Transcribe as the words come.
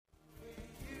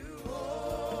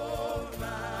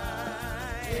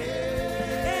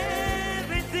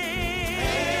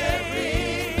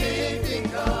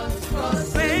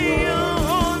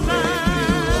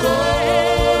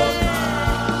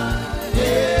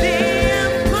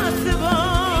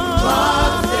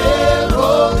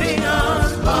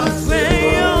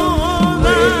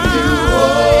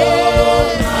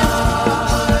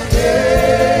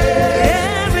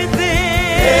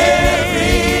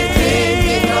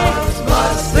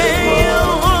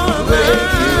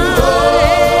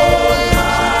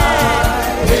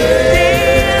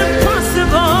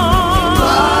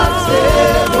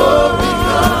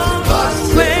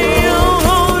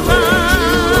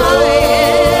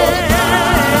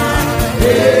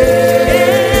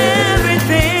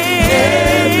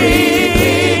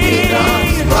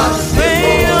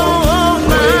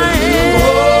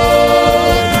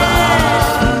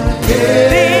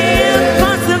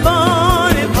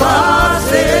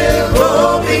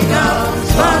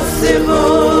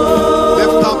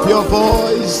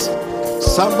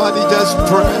Somebody just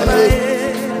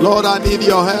pray. Lord, I need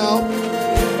your help.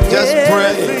 Just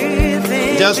pray.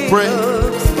 Just pray.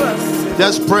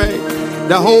 Just pray.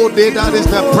 The whole day, that is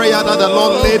the prayer that the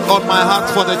Lord laid on my heart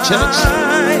for the church.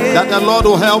 That the Lord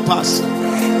will help us.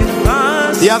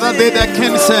 The other day the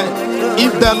king said,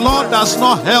 if the Lord does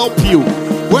not help you,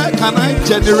 where can I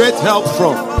generate help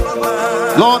from?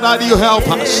 Lord, how do you help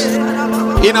us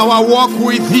in our walk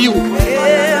with you,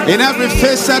 in every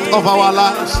facet of our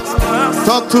lives?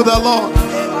 Talk to the Lord.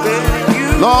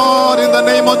 Lord, in the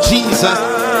name of Jesus.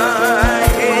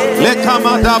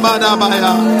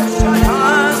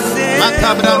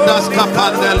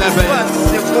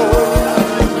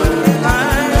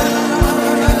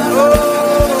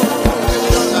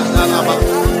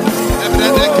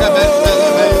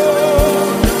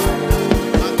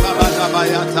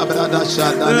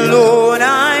 Lord,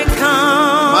 I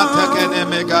come.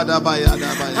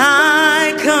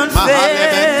 I confess.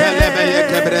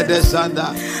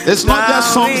 It's not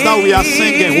just songs that we are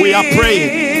singing, we are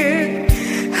praying.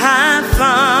 I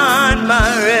find my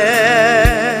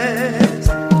rest.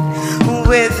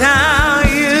 Without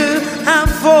you, I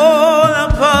fall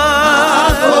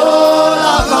apart.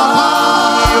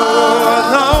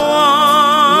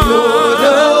 You're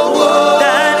the one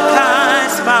that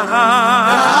guides my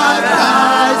heart.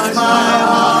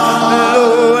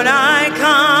 Lord, I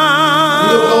come.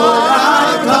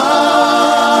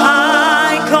 I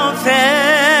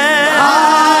confess.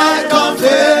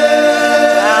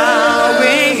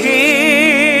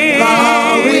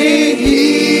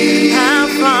 I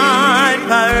find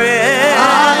my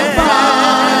rest.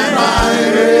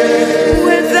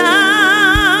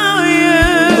 Without you,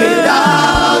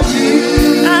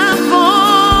 I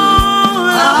fall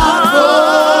apart.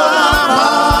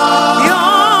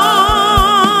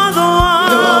 You're the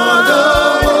one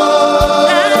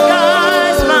that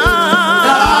guides my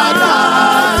heart.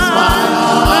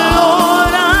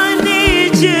 Lord, I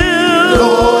need you.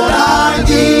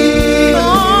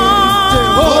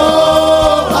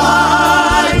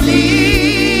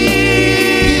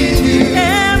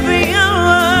 Every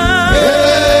hour,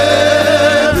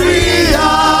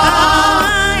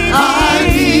 I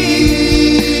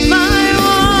need my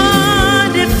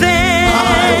one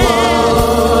defense,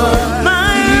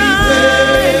 my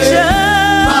righteous.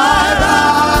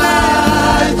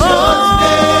 Oh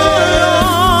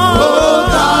Lord,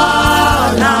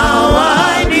 now I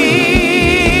need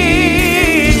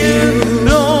you.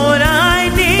 Lord, I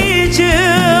need you.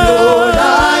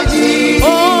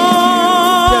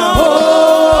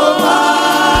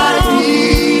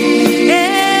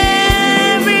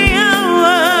 Every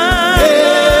hour,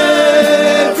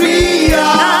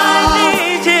 I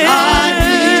need you.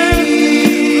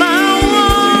 My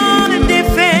one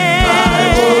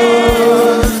defense,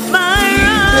 my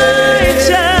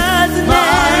righteousness.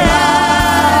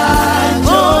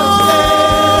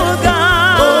 Oh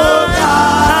God,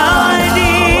 how I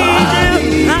need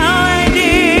you, how I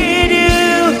need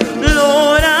you.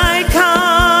 Lord, I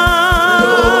come.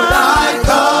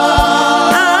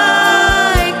 I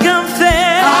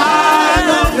confess.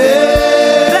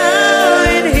 Thou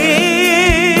in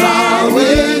Him,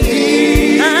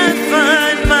 I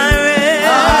find my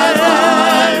rest.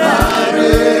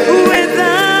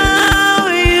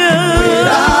 Without you,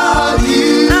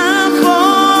 I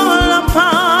fall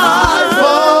apart.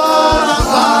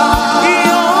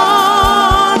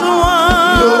 You're the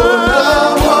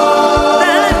one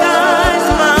that guides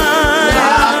my heart.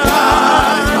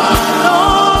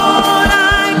 Lord, I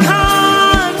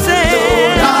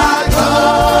confess.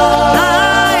 I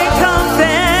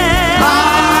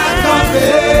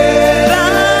confess.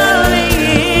 Thou in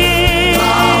Him,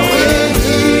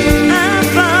 I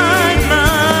find my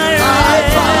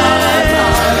rest.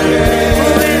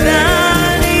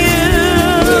 Without you,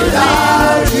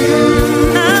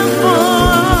 I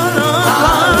fall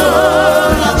apart.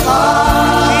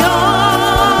 You're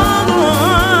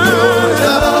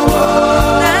the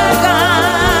one that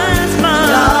guides my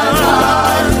heart.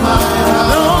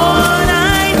 Lord, I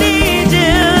need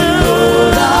you.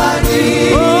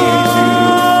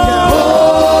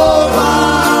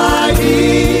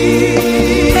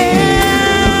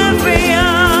 Every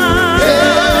hour,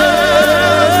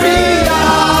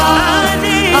 I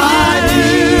need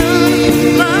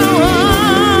you. My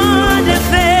one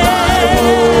defense,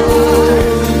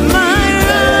 my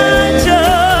righteous.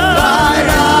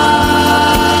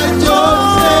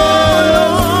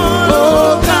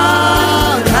 Oh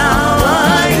God, how I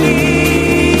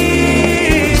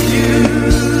need you.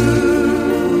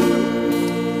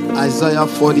 Isaiah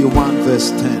 41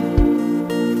 verse 10.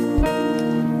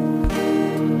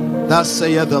 Thus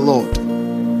saith the Lord,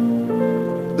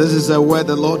 This is a word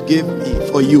the Lord gave me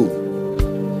for you.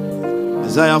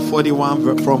 Isaiah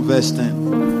 41 from verse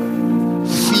 10.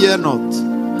 Fear not,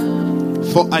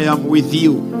 for I am with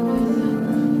you.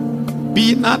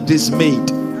 Be not dismayed,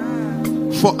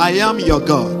 for I am your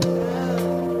God.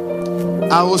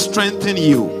 I will strengthen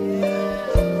you.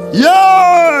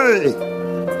 Yea!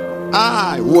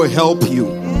 I will help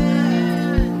you.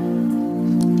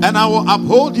 And I will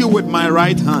uphold you with my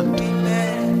right hand.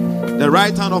 The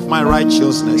right hand of my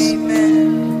righteousness.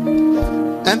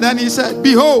 And then he said,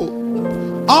 behold,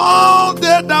 all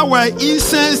they that were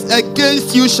incensed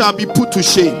against you shall be put to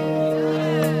shame.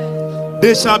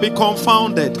 They shall be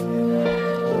confounded.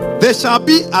 They shall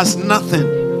be as nothing.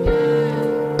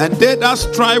 And they that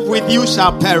strive with you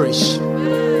shall perish.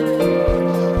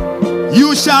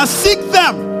 You shall seek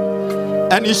them,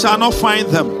 and you shall not find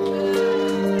them.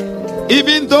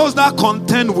 Even those that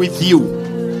contend with you,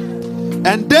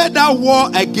 and they that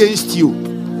war against you,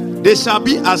 they shall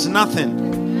be as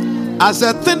nothing, as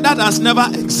a thing that has never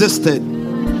existed.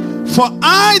 For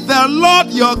I, the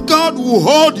Lord your God, will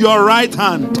hold your right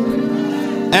hand,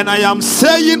 and I am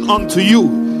saying unto you,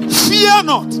 fear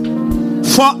not,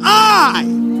 for I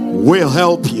will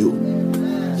help you.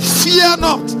 Fear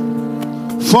not,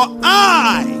 for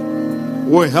I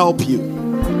will help you.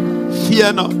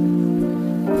 Fear not.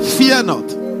 Fear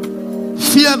not.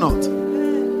 Fear not.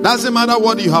 Doesn't matter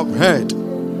what you have heard.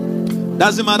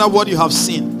 Doesn't matter what you have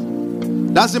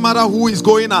seen. Doesn't matter who is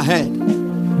going ahead.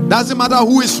 Doesn't matter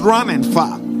who is running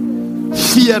far.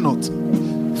 Fear not.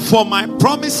 For my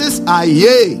promises are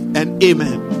yea and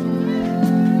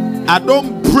amen. I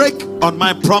don't break on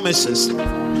my promises.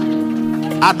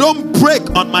 I don't break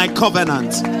on my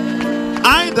covenant.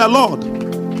 I, the Lord,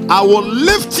 I will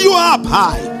lift you up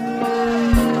high.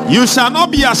 You shall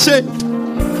not be ashamed.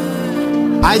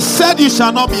 I said you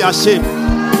shall not be ashamed.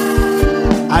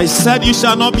 I said you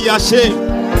shall not be ashamed.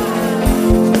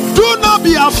 Do not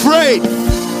be afraid.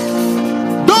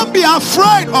 Don't be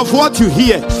afraid of what you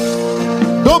hear.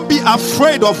 Don't be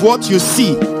afraid of what you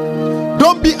see.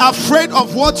 Don't be afraid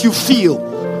of what you feel.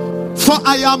 For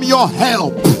I am your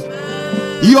help.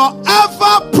 Your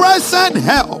ever-present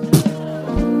help.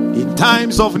 In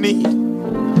times of need,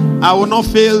 I will not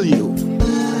fail you.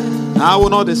 I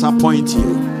will not disappoint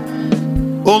you.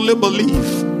 Only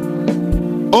believe.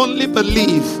 Only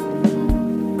believe.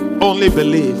 Only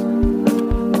believe.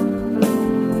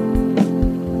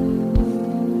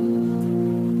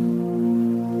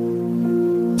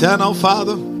 Eternal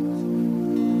Father,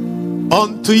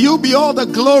 unto you be all the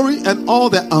glory and all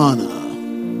the honor.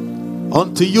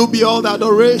 Unto you be all the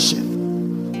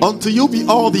adoration. Unto you be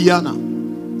all the honor.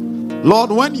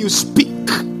 Lord, when you speak,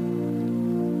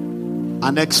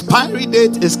 an expiry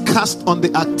date is cast on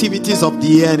the activities of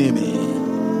the enemy.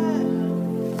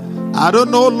 I don't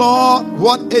know, Lord,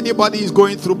 what anybody is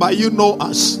going through, but you know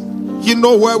us. You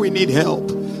know where we need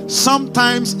help.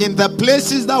 Sometimes in the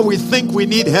places that we think we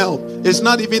need help, it's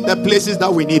not even the places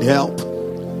that we need help.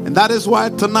 And that is why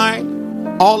tonight,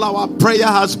 all our prayer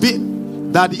has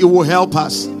been that you will help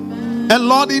us. And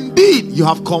Lord, indeed, you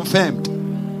have confirmed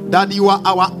that you are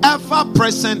our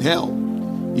ever-present help.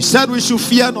 You said we should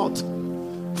fear not,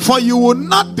 for you will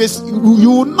not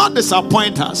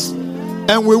disappoint us,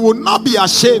 and we will not be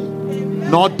ashamed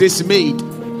nor dismayed.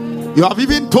 You have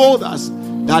even told us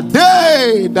that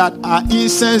they that are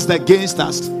incensed against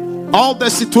us, all the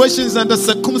situations and the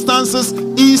circumstances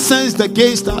incensed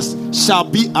against us, shall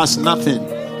be as nothing.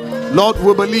 Lord,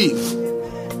 we believe,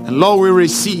 and Lord, we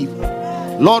receive.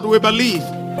 Lord, we believe.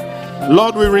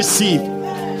 Lord, we receive.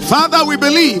 Father, we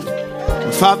believe.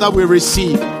 Father, we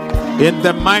receive. In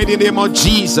the mighty name of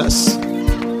Jesus.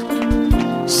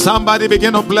 Somebody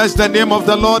begin to bless the name of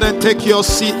the Lord and take your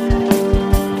seat.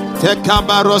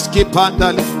 Tekabaroski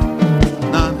pandali.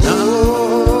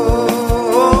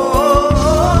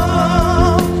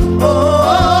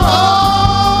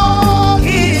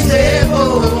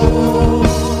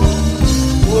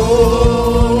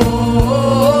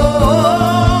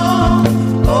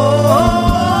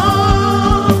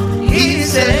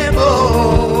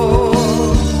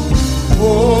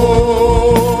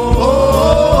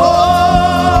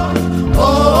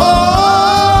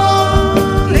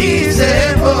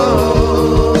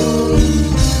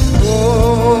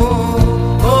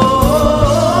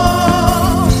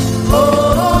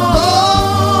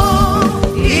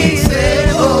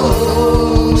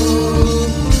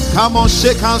 Come on,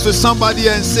 shake hands with somebody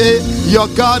and say, your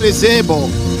God is able.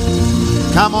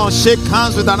 Come on, shake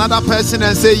hands with another person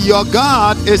and say, your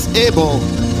God is able.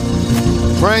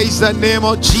 Praise the name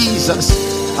of Jesus.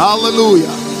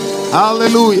 Hallelujah.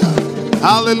 Hallelujah.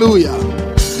 Hallelujah.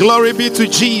 Glory be to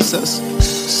Jesus.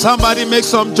 Somebody make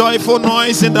some joyful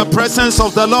noise in the presence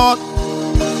of the Lord.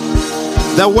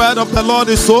 The word of the Lord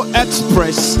is so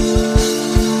express.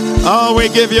 Oh, we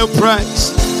give you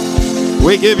praise.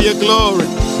 We give you glory.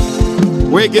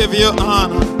 We give you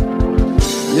honor.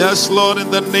 Yes, Lord, in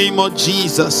the name of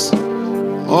Jesus.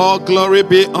 All glory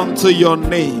be unto your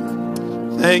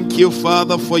name. Thank you,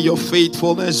 Father, for your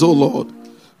faithfulness, oh Lord.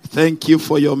 Thank you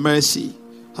for your mercy.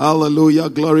 Hallelujah.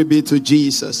 Glory be to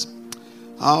Jesus.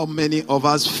 How many of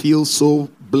us feel so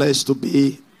blessed to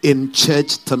be in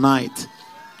church tonight?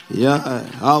 Yeah,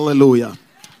 hallelujah.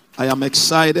 I am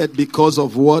excited because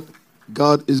of what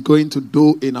God is going to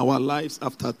do in our lives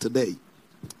after today.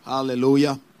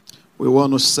 Hallelujah. We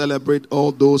want to celebrate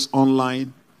all those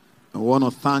online. I want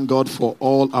to thank God for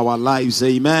all our lives.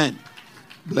 Amen.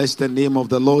 Bless the name of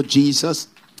the Lord Jesus.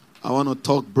 I want to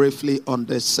talk briefly on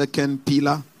the second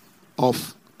pillar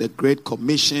of the Great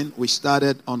Commission. We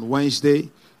started on Wednesday.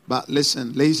 But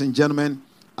listen, ladies and gentlemen,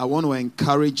 I want to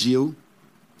encourage you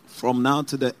from now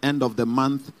to the end of the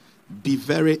month, be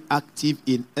very active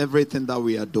in everything that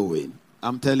we are doing.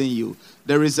 I'm telling you,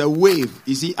 there is a wave.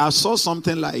 You see, I saw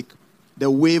something like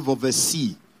the wave of a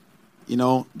sea. You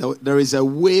know, there is a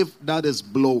wave that is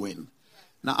blowing.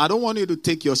 Now, I don't want you to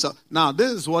take yourself. Now,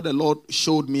 this is what the Lord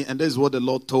showed me, and this is what the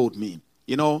Lord told me.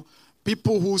 You know,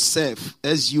 people who surf,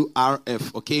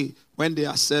 S-U-R-F, okay, when they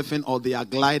are surfing or they are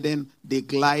gliding, they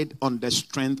glide on the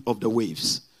strength of the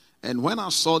waves. And when I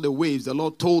saw the waves, the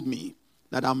Lord told me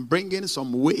that I'm bringing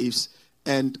some waves,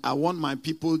 and I want my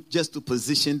people just to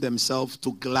position themselves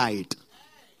to glide.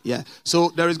 Yeah. So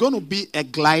there is going to be a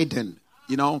gliding,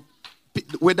 you know,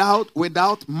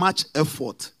 without much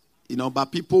effort, you know,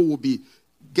 but people will be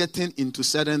getting into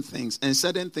certain things, and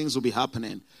certain things will be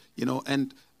happening, you know,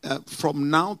 and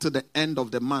from now to the end of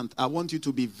the month, I want you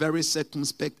to be very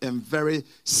circumspect and very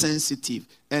sensitive,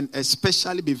 and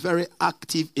especially be very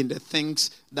active in the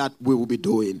things that we will be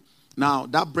doing. Now,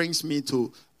 that brings me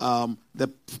to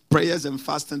the prayers and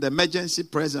fasting, the emergency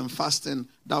prayers and fasting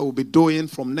that we'll be doing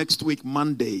from next week,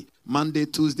 Monday,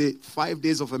 Tuesday, 5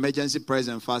 days of emergency prayers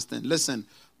and fasting. Listen,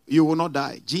 you will not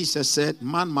die. Jesus said,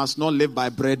 man must not live by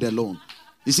bread alone.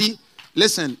 You see,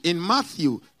 listen, in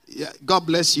Matthew, God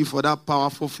bless you for that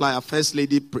powerful flyer. First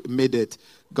Lady made it.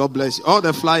 God bless you. All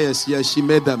the flyers, yes, she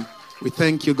made them. We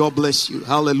thank you. God bless you.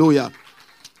 Hallelujah.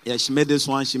 Yeah, she made this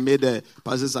one. She made the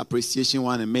Pastor's Appreciation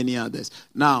one and many others.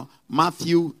 Now,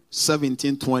 Matthew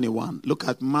 17:21. Look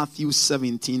at Matthew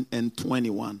 17 and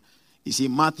 21. You see,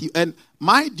 Matthew. And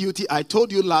my duty, I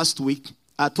told you last week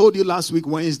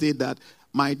Wednesday, that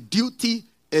my duty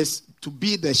is to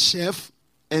be the chef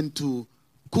and to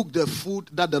cook the food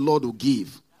that the Lord will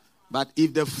give. But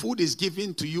if the food is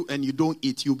given to you and you don't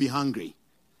eat, you'll be hungry.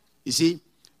 You see?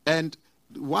 And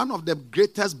one of the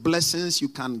greatest blessings you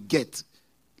can get,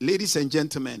 ladies and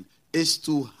gentlemen, is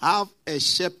to have a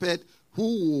shepherd who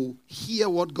will hear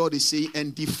what God is saying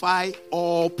and defy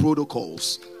all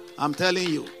protocols. I'm telling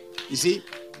you. You see?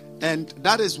 And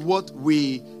that is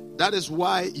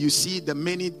why you see the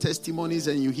many testimonies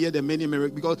and you hear the many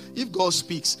miracles. Because if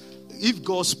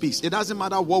God speaks, it doesn't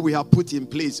matter what we have put in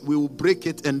place. We will break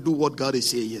it and do what God is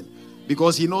saying.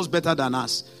 Because he knows better than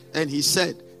us. And he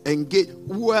said, engage.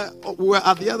 We were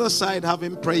at the other side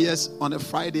having prayers on a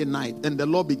Friday night. And the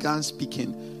Lord began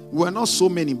speaking. We were not so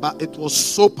many, but it was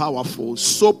so powerful.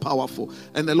 So powerful.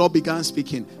 And the Lord began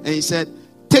speaking. And he said,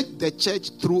 take the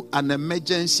church through an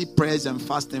emergency prayers and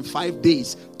fasting. 5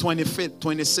 days. 25th,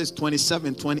 26th,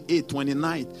 27th, 28th,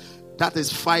 29th. That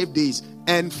is 5 days.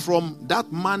 And from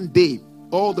that Monday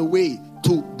all the way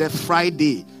to the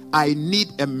Friday, I need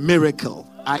a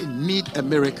miracle. I need a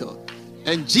miracle.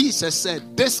 And Jesus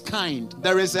said, this kind,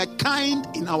 there is a kind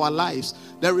in our lives.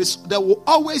 There will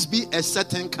always be a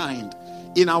certain kind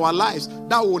in our lives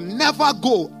that will never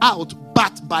go out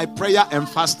but by prayer and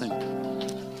fasting.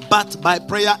 But by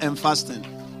prayer and fasting.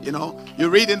 You know, you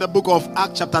read in the book of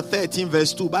Acts chapter 13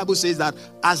 verse 2, Bible says that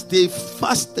as they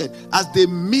fasted, as they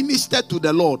ministered to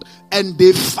the Lord and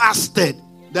they fasted,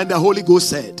 then the Holy Ghost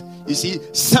said, you see,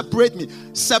 separate me.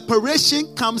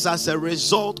 Separation comes as a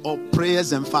result of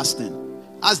prayers and fasting.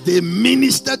 As they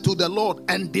ministered to the Lord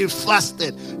and they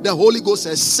fasted, the Holy Ghost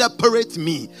says, separate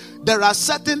me. There are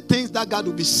certain things that God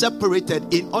will be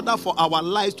separated in order for our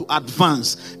lives to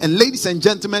advance. And ladies and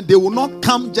gentlemen, they will not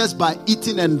come just by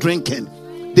eating and drinking.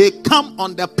 They come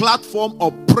on the platform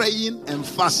of praying and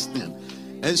fasting.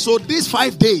 And so these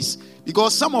 5 days,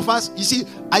 because some of us, you see,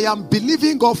 I am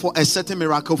believing God for a certain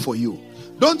miracle for you.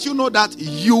 Don't you know that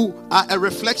you are a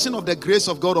reflection of the grace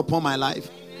of God upon my life?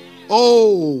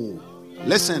 Oh,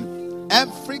 listen,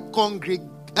 every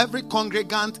Every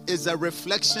congregant is a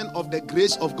reflection of the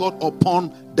grace of God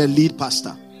upon the lead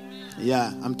pastor.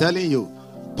 Yeah, I'm telling you.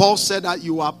 Paul said that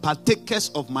you are partakers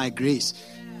of my grace.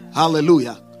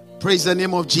 Hallelujah. Praise the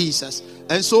name of Jesus.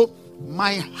 And so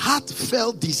my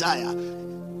heartfelt desire,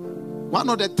 one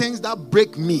of the things that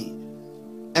break me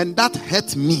and that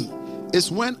hurt me, is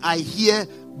when I hear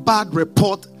bad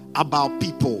report about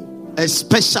people,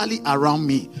 especially around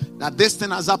me, that this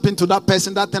thing has happened to that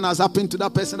person, that thing has happened to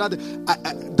that person,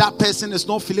 that person is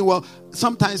not feeling well.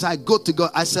 Sometimes I go to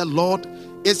God, I say, Lord,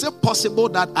 is it possible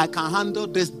that I can handle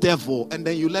this devil and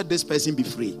then you let this person be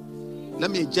free? Let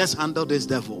me just handle this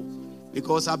devil,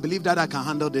 because I believe that I can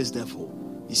handle this devil.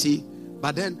 You see?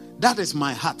 But then that is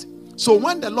my heart. So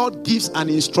when the Lord gives an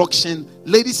instruction,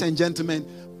 ladies and gentlemen,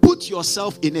 put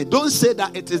yourself in it. Don't say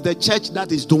that it is the church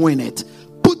that is doing it.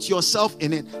 Put yourself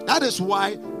in it. That is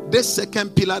why this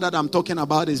second pillar that I'm talking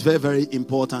about is very, very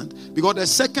important. Because the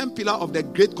second pillar of the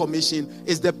Great Commission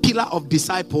is the pillar of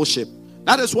discipleship.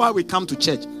 That is why we come to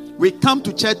church. We come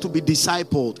to church to be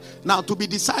discipled. Now, to be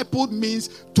discipled means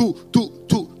to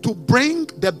bring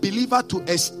the believer to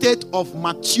a state of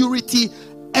maturity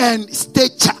and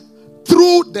stature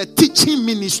through the teaching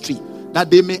ministry, that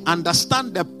they may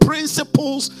understand the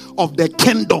principles of the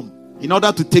kingdom in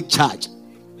order to take charge.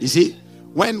 You see,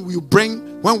 when we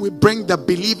bring the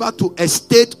believer to a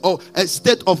state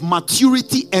of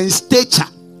maturity and stature,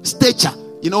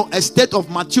 a state of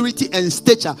maturity and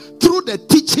stature through the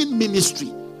teaching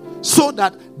ministry, so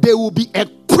that they will be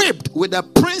equipped with the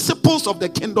principles of the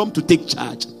kingdom to take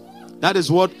charge. That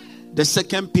is what the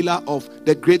second pillar of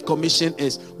the Great Commission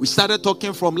is. We started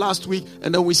talking from last week,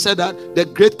 and then we said that the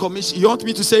Great Commission. You want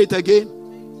me to say it again?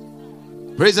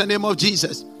 Praise the name of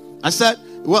Jesus. I said,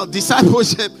 well,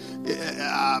 discipleship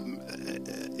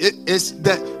is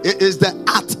the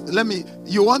art.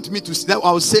 You want me to say? I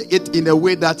will say it in a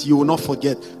way that you will not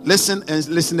forget. Listen and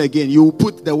listen again. You will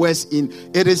put the words in.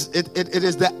 It is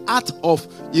the art of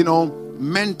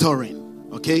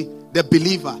mentoring. Okay, the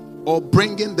believer, or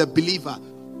bringing the believer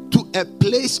to a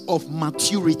place of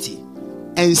maturity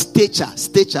and stature,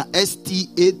 stature,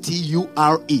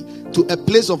 S-T-A-T-U-R-E, to a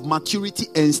place of maturity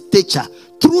and stature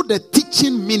through the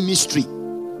teaching ministry,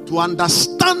 to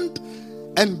understand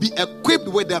and be equipped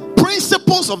with the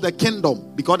principles of the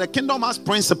kingdom, because the kingdom has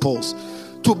principles.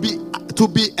 To be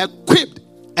equipped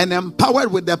and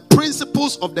empowered with the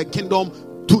principles of the kingdom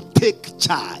to take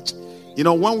charge.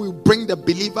 When we bring the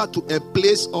believer to a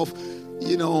place of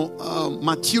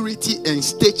maturity and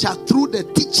stature through the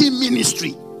teaching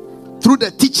ministry.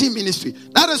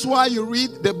 That is why you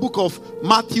read the book of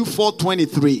Matthew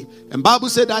 4:23. And Bible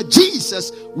said that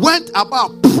Jesus went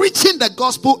about preaching the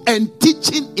gospel and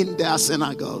teaching in their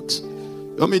synagogues.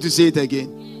 You want me to say it again?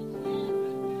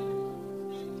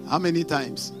 How many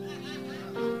times?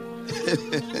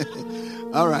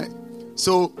 All right.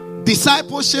 So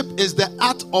discipleship is the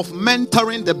art of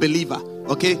mentoring the believer.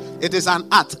 Okay, it is an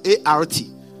art, A-R-T.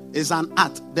 It's an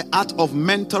art, the art of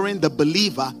mentoring the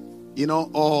believer,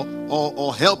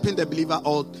 or helping the believer,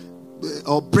 or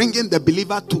bringing the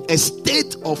believer to a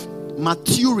state of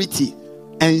maturity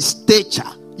and stature,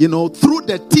 through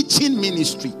the teaching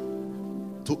ministry,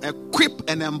 to equip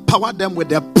and empower them with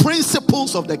the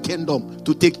principles of the kingdom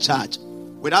to take charge.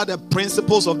 Without the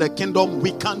principles of the kingdom,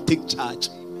 we can't take charge.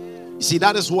 You see,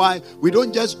 that is why we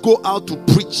don't just go out to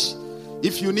preach.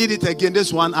 If you need it again,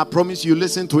 this one, I promise you,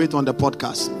 listen to it on the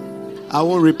podcast. I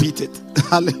won't repeat it.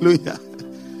 Hallelujah.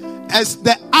 As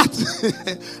the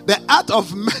art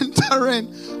of mentoring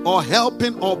or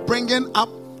helping or bringing up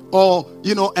or,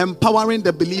 empowering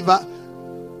the believer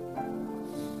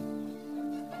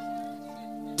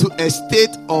to a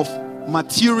state of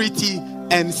maturity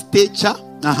and stature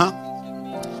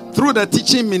through the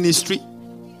teaching ministry,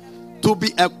 to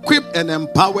be equipped and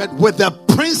empowered with the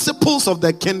principles of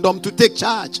the kingdom to take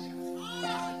charge.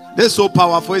 That's so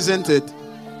powerful, isn't it?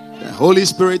 The Holy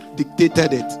Spirit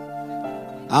dictated it.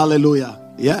 Hallelujah.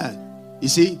 Yeah. You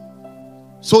see?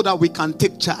 So that we can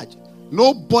take charge.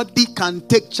 Nobody can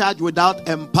take charge without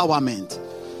empowerment.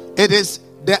 It is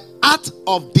the art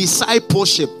of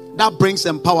discipleship that brings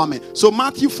empowerment. So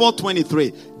Matthew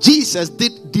 4:23, Jesus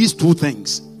did these two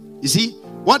things. You see?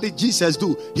 What did Jesus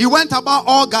do? He went about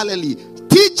all Galilee,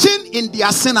 teaching in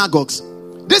their synagogues.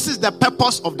 This is the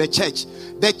purpose of the church.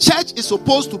 The church is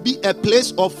supposed to be a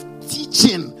place of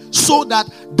teaching, so that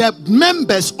the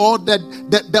members or the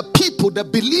people, the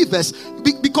believers,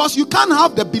 because you can't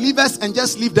have the believers and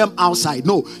just leave them outside.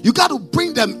 No, you got to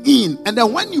bring them in. And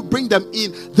then when you bring them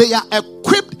in, they are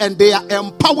equipped and they are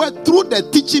empowered through the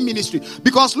teaching ministry.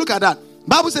 Because look at that.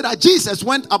 Bible said that Jesus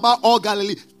went about all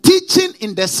Galilee, teaching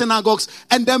in the synagogues,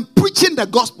 and then preaching the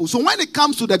gospel. So when it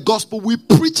comes to the gospel, we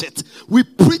preach it. We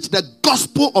preach the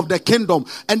gospel of the kingdom.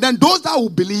 And then those that will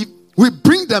believe, we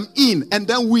bring them in, and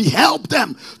then we help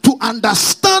them to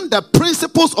understand the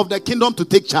principles of the kingdom to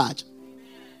take charge.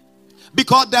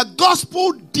 Because the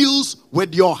gospel deals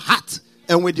with your heart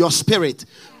and with your spirit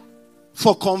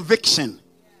for conviction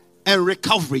and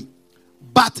recovery.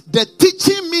 But the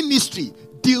teaching ministry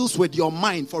deals with your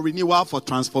mind for renewal, for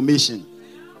transformation.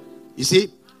 You see,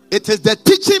 it is the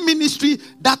teaching ministry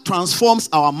that transforms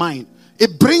our mind.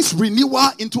 It brings renewal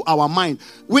into our mind.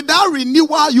 Without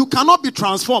renewal, you cannot be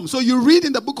transformed. So you read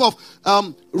in the book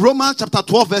of Romans chapter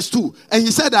 12 verse 2. And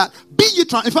he said that, be ye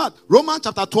in fact, Romans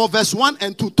chapter 12 verse 1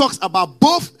 and 2 talks about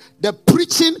both the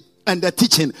preaching and the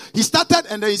teaching. He started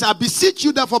and then he said, I beseech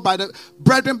you therefore by the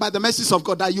brethren, by the mercies of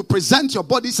God, that you present your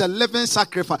bodies a living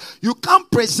sacrifice. You can't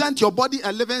present your body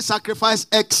a living sacrifice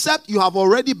except you have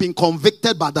already been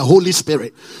convicted by the Holy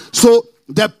Spirit. So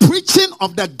the preaching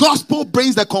of the gospel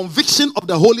brings the conviction of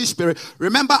the Holy Spirit.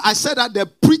 Remember, I said that the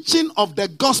preaching of the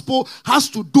gospel has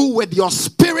to do with your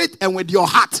spirit and with your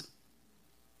heart.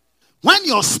 When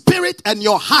your spirit and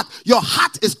your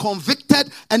heart is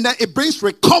convicted, and then it brings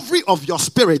recovery of your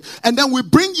spirit. And then we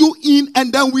bring you in,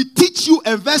 and then we teach you.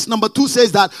 And verse number 2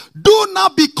 says that, do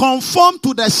not be conformed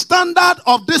to the standard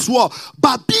of this world,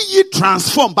 but be ye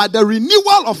transformed by the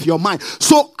renewal of your mind.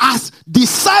 So as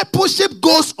discipleship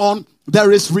goes on,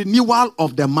 there is renewal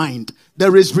of the mind.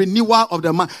 There is renewal of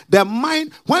the mind. The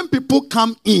mind, when people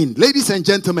come in, ladies and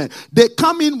gentlemen, they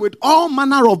come in with all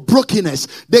manner of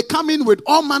brokenness. They come in with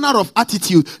all manner of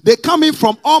attitude. They come in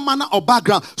from all manner of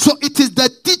background. So it is the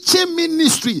teaching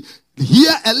ministry.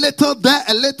 Here a little, there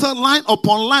a little, line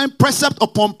upon line, precept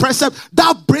upon precept,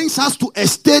 that brings us to a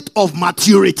state of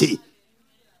maturity.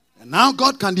 And now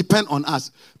God can depend on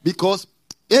us, because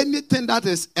anything that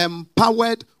is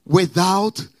empowered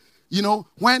without, you know,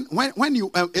 when you,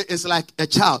 it's like a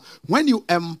child. When you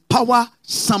empower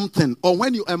something, or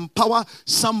when you empower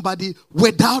somebody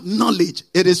without knowledge,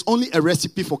 it is only a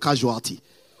recipe for casualty.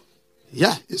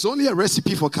 Yeah, it's only a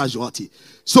recipe for casualty.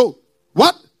 So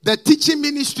what the teaching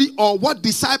ministry or what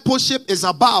discipleship is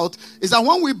about is that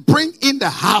when we bring in the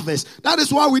harvest, that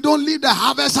is why we don't leave the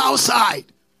harvest outside.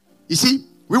 You see,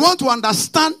 we want to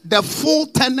understand the full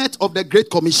tenet of the Great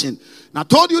Commission. And I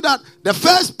told you that the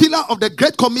first pillar of the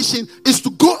Great Commission is to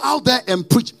go out there and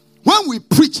preach. When we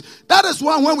preach, that is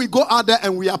why when we go out there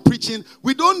and we are preaching,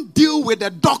 we don't deal with the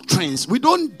doctrines. We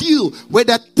don't deal with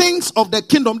the things of the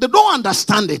kingdom. They don't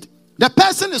understand it. The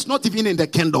person is not even in the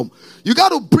kingdom. You got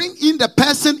to bring in the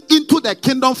person into the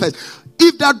kingdom first.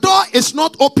 If the door is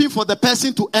not open for the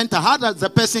person to enter, how does the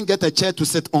person get a chair to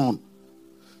sit on?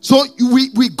 So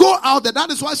we go out there. That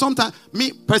is why sometimes,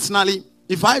 me personally,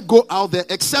 if I go out there,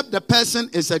 except the person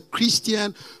is a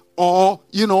Christian, or,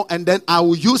 you know, and then I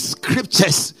will use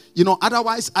scriptures, you know,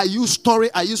 otherwise I use story,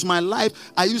 I use my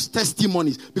life, I use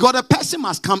testimonies, because the person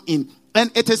must come in,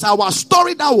 and it is our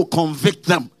story that will convict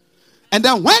them. And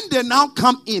then when they now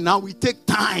come in, now we take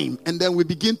time, and then we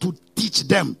begin to teach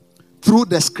them through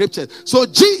the scriptures. So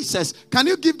Jesus, can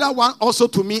you give that one also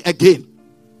to me again?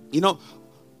 You know,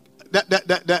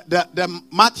 the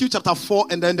Matthew chapter 4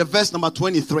 and then the verse number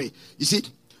 23. You see?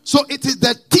 So it is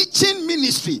the teaching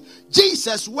ministry.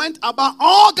 Jesus went about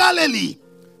all Galilee,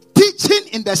 teaching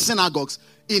in the synagogues,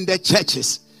 in the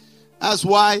churches. That's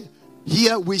why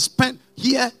here we spend,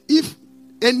 here if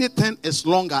anything is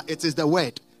longer, it is the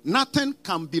word. Nothing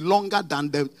can be longer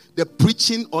than the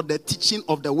preaching or the teaching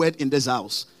of the word in this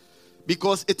house.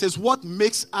 Because it is what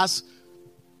makes us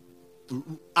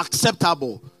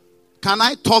acceptable. Can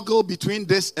I toggle between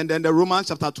this and then the Romans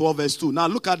chapter 12 verse 2? Now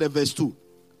look at the verse 2.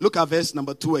 Look at verse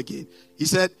number 2 again. He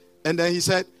said,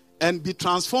 and be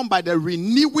transformed by the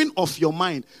renewing of your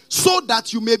mind, so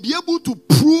that you may be able to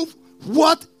prove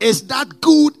what is that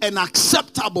good and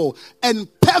acceptable and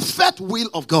perfect will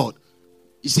of God.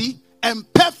 You see?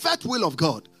 And perfect will of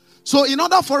God. So in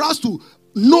order for us to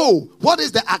know what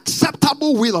is the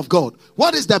acceptable will of God,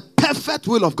 what is the perfect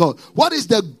will of God, what is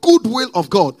the good will of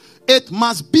God, it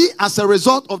must be as a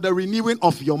result of the renewing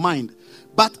of your mind.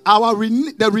 But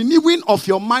the renewing of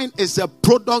your mind is a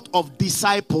product of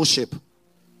discipleship.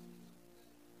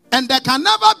 And there can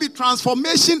never be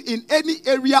transformation in any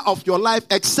area of your life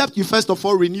except you first of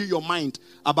all renew your mind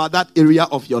about that area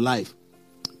of your life.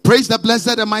 Praise the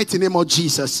blessed and mighty name of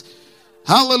Jesus.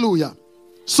 Hallelujah.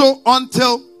 So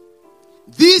until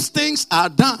these things are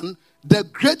done, the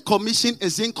Great Commission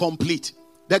is incomplete.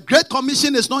 The Great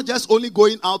Commission is not just only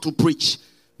going out to preach.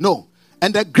 No.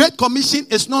 And the Great Commission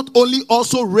is not only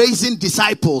also raising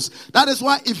disciples. That is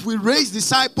why if we raise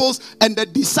disciples and the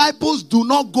disciples do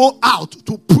not go out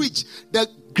to preach, the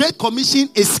Great Commission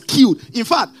is killed. In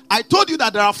fact, I told you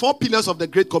that there are 4 pillars of the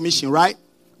Great Commission, right?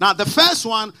 Now, the first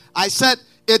one, I said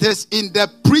it is in the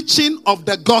preaching of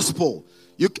the gospel.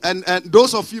 And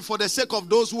those of you, for the sake of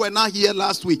those who were not here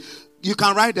last week, you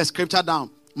can write the scripture down.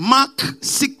 Mark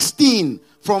 16,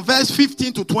 from verse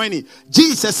 15 to 20.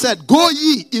 Jesus said, go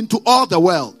ye into all the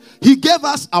world. He gave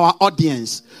us our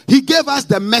audience. He gave us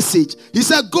the message. He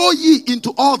said, go ye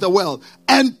into all the world.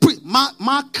 And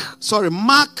Mark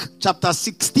chapter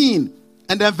 16,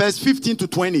 and then verse 15 to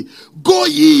 20. Go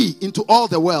ye into all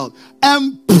the world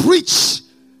and preach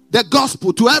the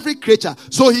gospel to every creature.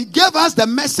 So he gave us the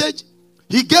message.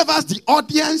 He gave us the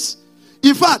audience.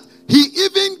 In fact, he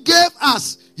gave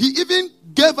us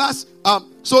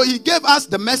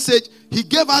the message, he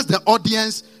gave us the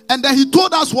audience, and then he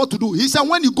told us what to do. He said,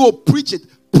 when you go preach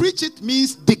it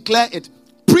means declare it.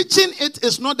 Preaching it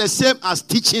is not the same as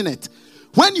teaching it.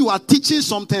 When you are teaching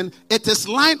something, it is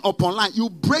line upon line. You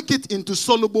break it into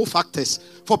soluble factors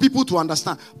for people to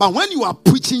understand. But when you are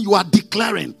preaching, you are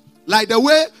declaring. Like the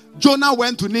way Jonah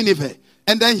went to Nineveh,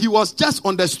 and then he was just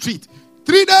on the street.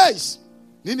 3 days,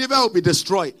 Nineveh will be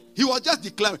destroyed. He was just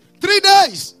declaring. 3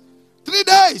 days. 3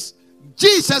 days.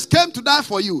 Jesus came to die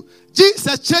for you.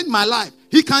 Jesus changed my life.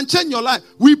 He can change your life.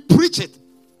 We preach it.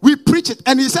 We preach it.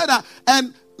 And he said that,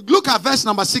 and look at verse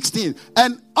number 16.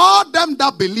 And all them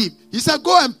that believe, he said,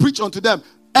 go and preach unto them.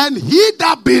 And he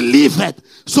that believeth.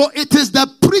 So it is the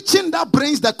preaching that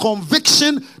brings the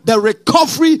conviction, the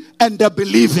recovery, and the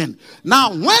believing.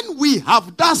 Now, when we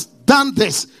have done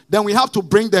this, then we have to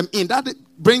bring them in. That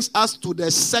brings us to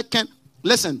the second.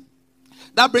 Listen,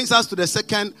 that brings us to the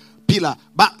second pillar.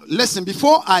 But listen,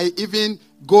 before I even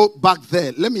go back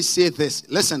there, let me say this.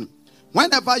 Listen,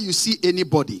 whenever you see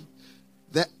anybody,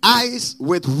 the eyes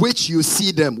with which you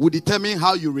see them will determine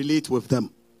how you relate with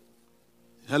them.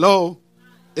 Hello?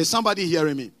 Is somebody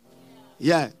hearing me?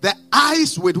 Yeah, the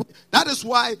eyes with, that is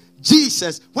why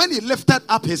Jesus, when he lifted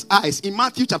up his eyes in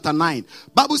Matthew chapter 9,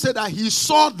 Bible said that he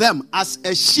saw them as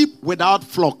a sheep without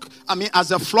flock.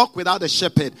 As a flock without a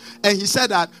shepherd. And he said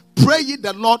that, pray ye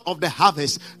the Lord of the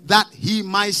harvest that he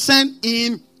might send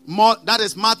in more. That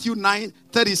is Matthew 9,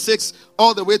 36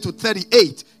 all the way to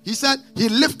 38. He said, he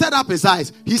lifted up his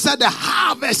eyes. He said the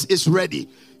harvest is ready.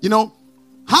 You know,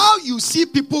 how you see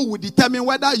people will determine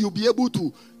whether you'll be able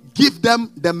to give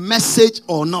them the message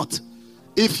or not.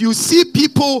 If you see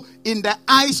people in the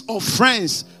eyes of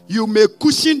friends, you may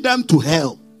cushion them to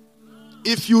hell.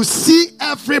 If you see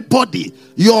everybody,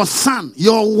 your son,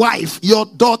 your wife, your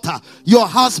daughter, your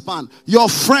husband, your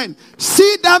friend,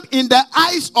 see them in the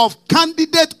eyes of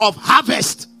candidate of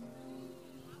harvest.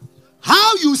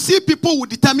 How you see people will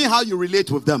determine how you relate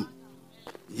with them.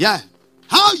 Yeah.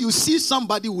 How you see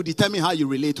somebody will determine how you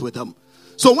relate with them.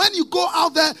 So when you go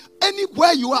out there,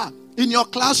 anywhere you are, in your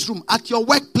classroom, at your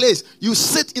workplace, you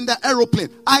sit in the aeroplane.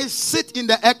 I sit in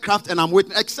the aircraft and I'm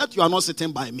waiting, except you are not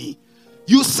sitting by me.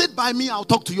 You sit by me, I'll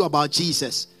talk to you about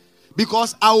Jesus.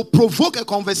 Because I will provoke a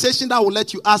conversation that will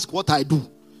let you ask what I do.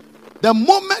 The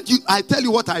moment I tell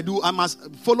you what I do, I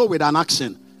must follow with an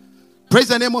action. Praise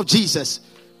the name of Jesus.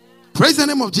 Praise the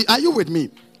name of Jesus. Are you with me?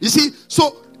 You see,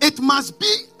 so it must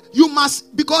be, you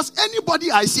must, because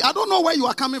anybody I see, I don't know where you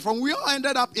are coming from. We all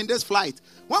ended up in this flight.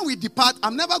 When we depart,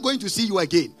 I'm never going to see you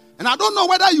again. And I don't know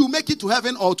whether you make it to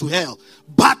heaven or to hell.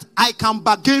 But I can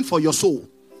bargain for your soul.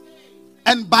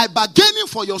 And by bargaining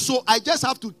for your soul, I just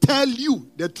have to tell you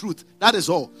the truth. That is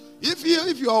all.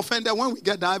 If you are offended, when we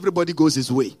get there, everybody goes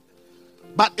his way.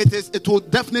 But it will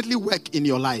definitely work in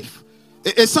your life.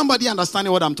 Is somebody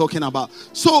understanding what I'm talking about?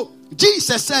 So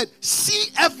Jesus said,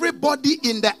 see everybody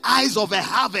in the eyes of a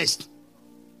harvest.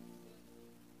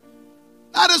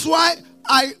 That is why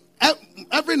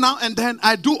every now and then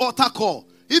I do altar call.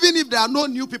 Even if there are no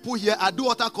new people here, I do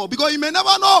altar call. Because you may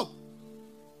never know.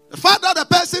 The fact that the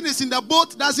person is in the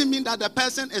boat doesn't mean that the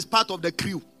person is part of the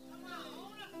crew.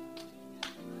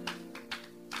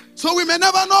 So we may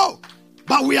never know.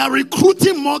 But we are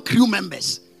recruiting more crew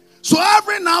members. So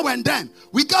every now and then,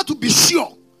 we got to be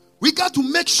sure. We got to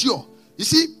make sure. You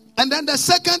see? And then the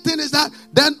second thing is that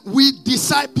then we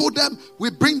disciple them. We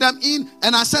bring them in.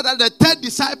 And I said that the third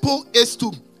disciple is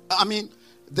to,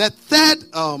 the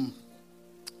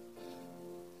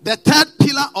third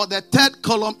pillar or the third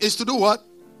column is to do what?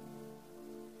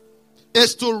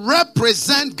 Is to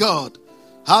represent God.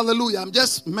 Hallelujah. I'm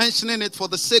just mentioning it for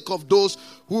the sake of those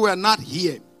who are not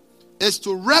here. Is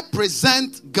to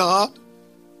represent God.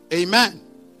 Amen.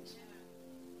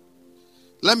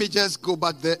 Let me just go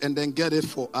back there and then get it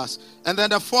for us. And then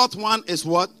the fourth one is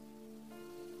what?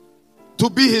 To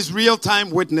be his real-time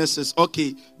witnesses.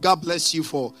 Okay, God bless you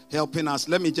for helping us.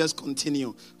 Let me just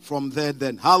continue from there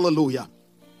then. Hallelujah.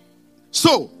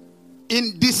 So,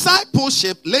 in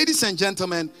discipleship, ladies and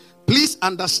gentlemen, please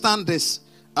understand this.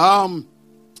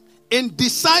 In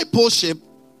discipleship,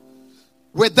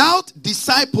 without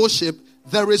discipleship,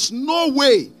 there is no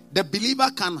way the believer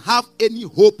can have any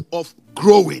hope of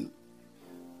growing.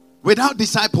 Without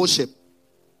discipleship.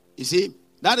 You see,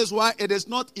 that is why it is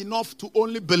not enough to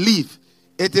only believe.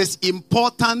 It is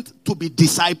important to be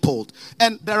discipled.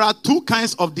 And there are two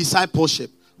kinds of discipleship.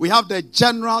 We have the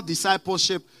general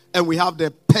discipleship and we have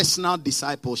the personal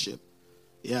discipleship.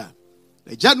 Yeah.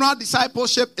 The general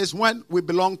discipleship is when we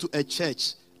belong to a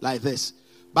church like this.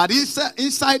 But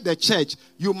inside the church,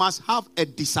 you must have a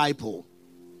disciple.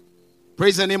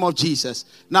 Praise the name of Jesus.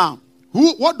 Now,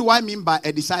 what do I mean by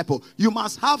a disciple? You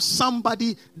must have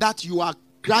somebody that you are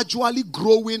gradually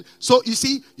growing. So you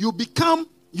see, you become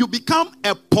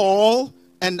a Paul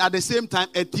and at the same time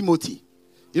a Timothy.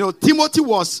 You know, Timothy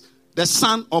was the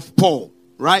son of Paul,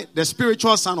 right? The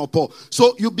spiritual son of Paul.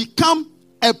 So you become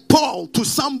a Paul to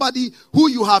somebody who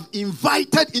you have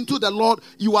invited into the Lord,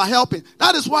 you are helping.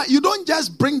 That is why you don't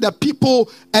just bring the people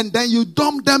and then you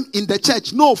dump them in the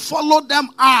church. No, follow them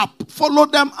up. Follow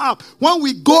them up. When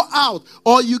we go out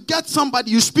or you get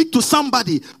somebody, you speak to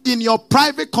somebody in your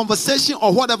private conversation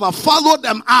or whatever, follow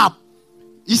them up.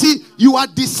 You see, you are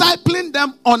discipling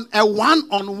them on a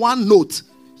one-on-one note.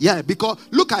 Yeah, because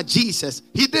look at Jesus.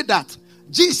 He did that.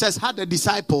 Jesus had the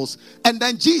disciples and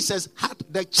then Jesus had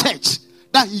the church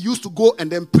that he used to go and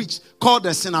then preach, called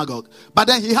the synagogue. But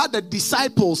then he had the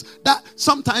disciples that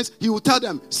sometimes he would tell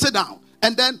them, sit down.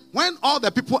 And then when all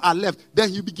the people are left, then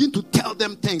he begin to tell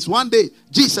them things. One day,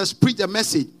 Jesus preached a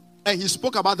message and he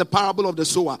spoke about the parable of the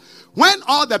sower. When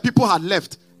all the people had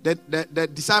left, the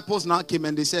disciples now came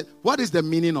and they said, what is the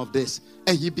meaning of this?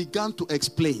 And he began to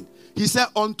explain. He said,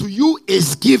 unto you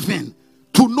is given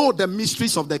to know the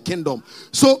mysteries of the kingdom.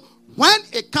 So when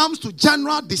it comes to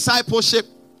general discipleship,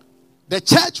 the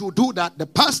church will do that. The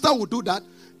pastor will do that.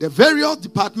 The various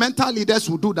departmental leaders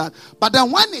will do that. But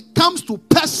then when it comes to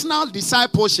personal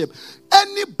discipleship,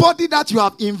 anybody that you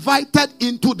have invited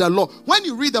into the Lord, when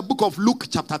you read the book of Luke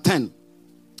chapter 10,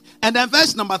 and then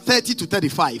verse number 30 to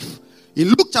 35, in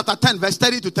Luke chapter 10, verse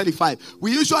 30 to 35,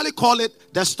 we usually call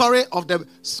it the story of the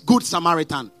Good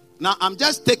Samaritan. Now, I'm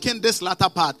just taking this latter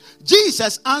part.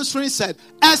 Jesus answering said,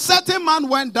 a certain man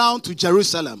went down to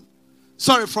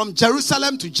from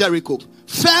Jerusalem to Jericho,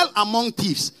 fell among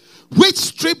thieves, which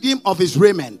stripped him of his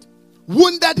raiment,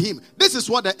 wounded him. This is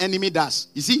what the enemy does.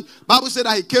 You see, Bible said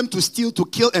that he came to steal, to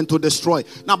kill, and to destroy.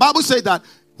 Now, Bible said that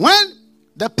when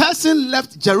the person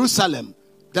left Jerusalem,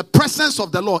 the presence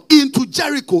of the Lord, into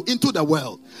Jericho, into the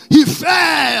world, he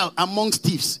fell amongst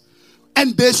thieves.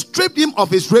 And they stripped him of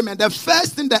his raiment. The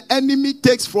first thing the enemy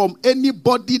takes from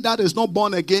anybody that is not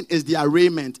born again is their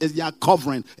raiment, is their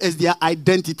covering, is their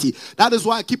identity. That is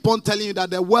why I keep on telling you that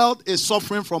the world is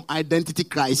suffering from identity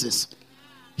crisis.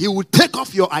 He will take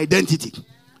off your identity.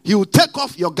 He will take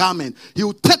off your garment. He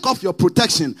will take off your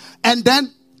protection. And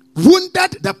then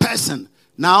wounded the person.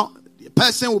 Now, the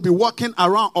person will be walking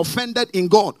around offended in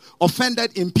God,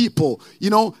 offended in people,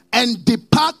 and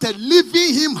departed,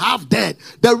 leaving him half dead.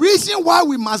 The reason why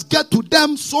we must get to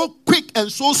them so quick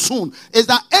and so soon is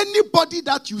that anybody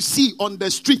that you see on the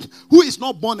street who is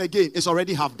not born again is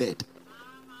already half dead.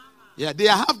 Yeah, they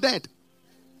are half dead.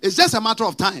 It's just a matter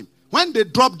of time. When they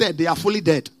drop dead, they are fully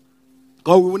dead.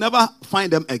 Because we will never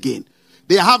find them again.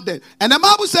 They are half dead. And the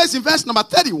Bible says in verse number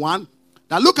 31,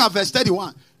 now look at verse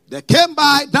 31. There came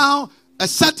by down a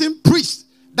certain priest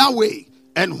that way.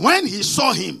 And when he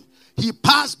saw him, he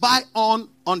passed by on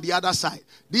the other side.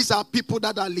 These are people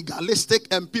that are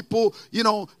legalistic and people,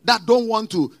 that don't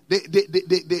want to.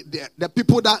 The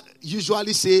people that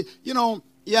usually say, I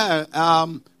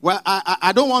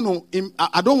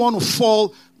don't want to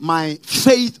fall my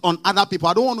faith on other people.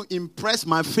 I don't want to impress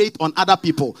my faith on other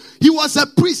people. He was a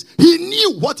priest. He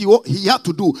knew what he had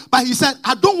to do. But he said,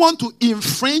 I don't want to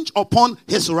infringe upon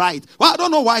his right. Well, I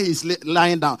don't know why he's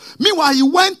lying down. Meanwhile, he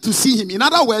went to see him. In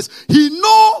other words, he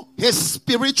know his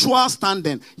spiritual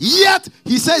standing. Yet,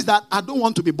 he says that I don't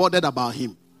want to be bothered about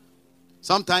him.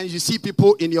 Sometimes you see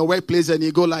people in your workplace and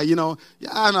you go like, no,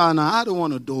 I don't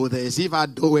want to do this. If I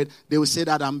do it, they will say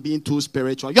that I'm being too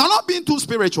spiritual. You're not being too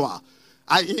spiritual.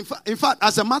 In fact,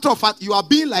 as a matter of fact, you are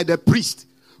being like the priest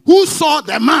who saw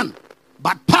the man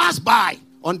but passed by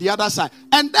on the other side.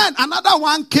 And then another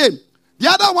one came. The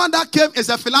other one that came is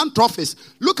a philanthropist.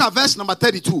 Look at verse number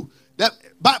 32. The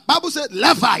Bible said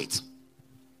Levite.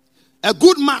 A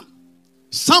good man.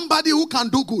 Somebody who can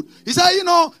do good. He said,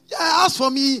 as for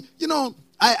me,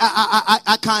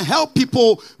 I can help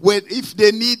people with if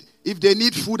they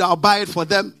need food, I'll buy it for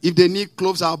them. If they need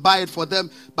clothes, I'll buy it for them.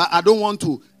 But I don't want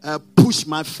to push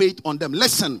my faith on them.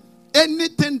 Listen,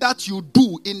 anything that you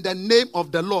do in the name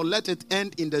of the Lord, let it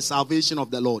end in the salvation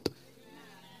of the Lord.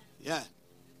 Yeah.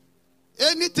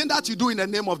 Anything that you do in the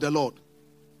name of the Lord.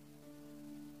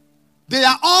 They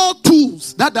are all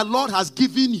tools that the Lord has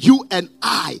given you and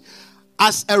I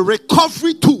as a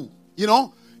recovery tool.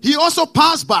 He also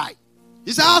passed by.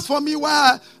 He said, as for me,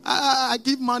 where I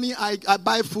give money, I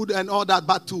buy food and all that,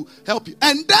 but to help you.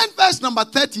 And then verse number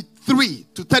 33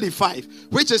 to 35,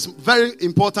 which is very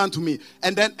important to me.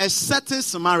 And then a certain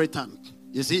Samaritan.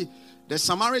 You see, the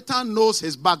Samaritan knows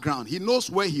his background. He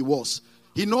knows where he was.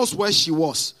 He knows where she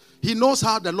was. He knows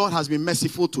how the Lord has been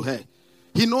merciful to her.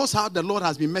 He knows how the Lord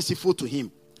has been merciful to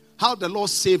him. How the Lord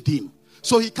saved him.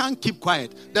 So he can't keep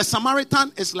quiet. The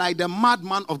Samaritan is like the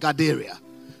madman of Gadara,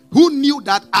 who knew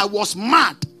that I was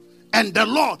mad and the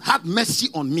Lord had mercy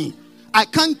on me. I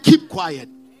can't keep quiet.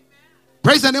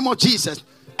 Praise the name of Jesus.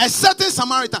 A certain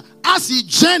Samaritan, as he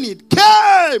journeyed,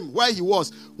 came where he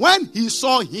was. When he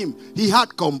saw him, he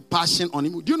had compassion on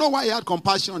him. Do you know why he had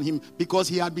compassion on him? Because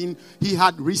he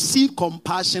had received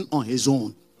compassion on his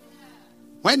own.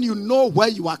 When you know where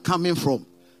you are coming from,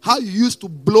 how you used to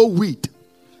blow weed,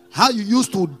 how you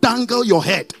used to dangle your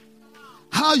head,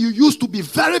 how you used to be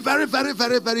very, very, very,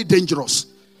 very, very dangerous.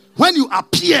 When you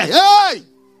appear, hey!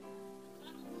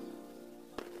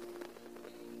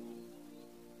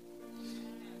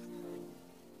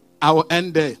 I will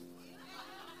end there.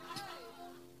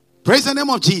 Praise the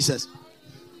name of Jesus.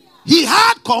 He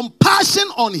had compassion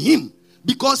on him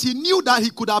because he knew that he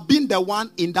could have been the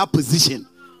one in that position.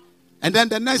 And then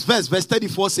the next verse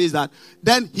 34 says that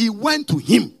then he went to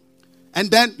him.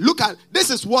 And then look at, this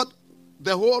is what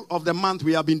the whole of the month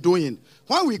we have been doing.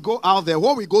 When we go out there,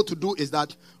 what we go to do is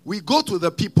that we go to the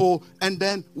people and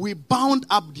then we bound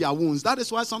up their wounds. That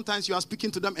is why sometimes you are speaking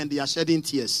to them and they are shedding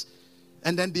tears.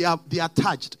 And then they are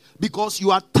touched. Because you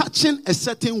are touching a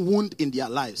certain wound in their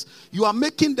lives. You are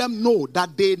making them know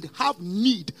that they have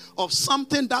need of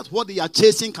something that what they are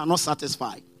chasing cannot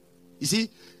satisfy. You see?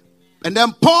 And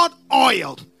then poured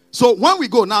oil. So when we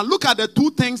go, now look at the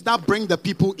two things that bring the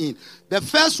people in. The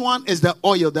first one is the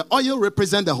oil. The oil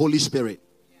represents the Holy Spirit.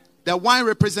 The wine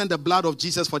represents the blood of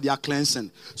Jesus for their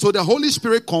cleansing. So the Holy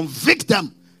Spirit convict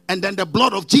them. And then the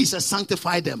blood of Jesus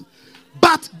sanctify them.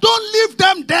 But don't leave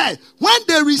them there. When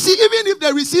they receive, even if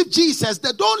they receive Jesus,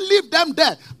 they don't leave them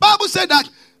there. Bible said that.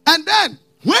 And then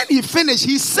when he finished,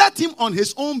 he set him on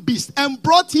his own beast and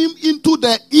brought him into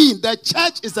the inn. The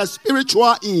church is a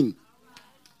spiritual inn.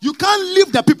 You can't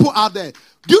leave the people out there.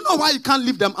 Do you know why you can't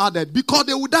leave them out there? Because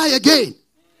they will die again.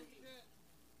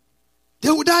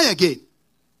 They will die again.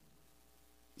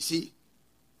 You see?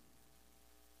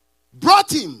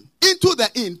 Brought him into the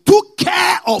inn. Took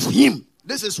care of him.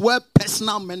 This is where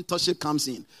personal mentorship comes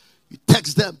in. You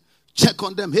text them. Check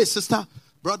on them. Hey, sister,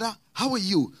 brother, how are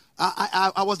you?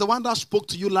 I was the one that spoke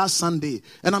to you last Sunday.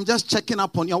 And I'm just checking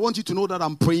up on you. I want you to know that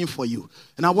I'm praying for you.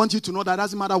 And I want you to know that it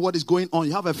doesn't matter what is going on.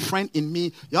 You have a friend in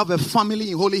me. You have a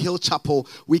family in Holy Hill Chapel.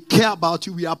 We care about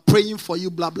you. We are praying for you,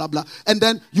 blah, blah, blah. And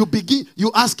then you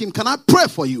ask him, can I pray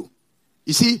for you?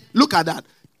 You see, look at that.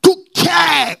 Took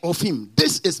care of him.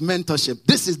 This is mentorship.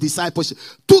 This is discipleship.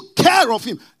 Took care of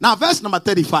him. Now, verse number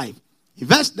 35.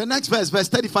 The next verse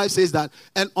 35 says that,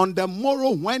 and on the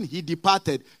morrow when he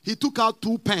departed, he took out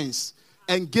 2 pence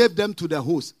and gave them to the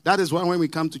host. That is why when we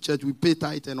come to church, we pay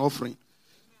tithe and offering.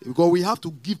 Because we have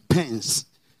to give pence.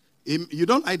 You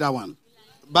don't like that one.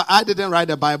 But I didn't write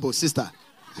the Bible, sister.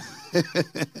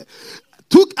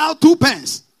 Took out 2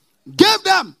 pence, gave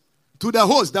them to the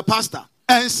host, the pastor,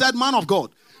 and said, man of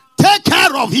God, take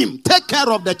care of him. Take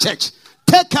care of the church.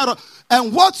 Take care of...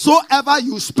 And whatsoever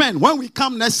you spend, when we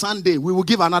come next Sunday, we will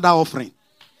give another offering.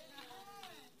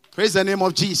 Praise the name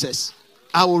of Jesus.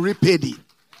 I will repay thee.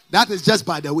 That is just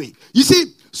by the way. You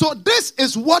see, so this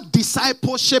is what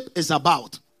discipleship is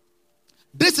about.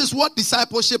 This is what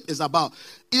discipleship is about.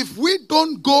 If we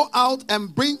don't go out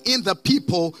and bring in the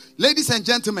people, ladies and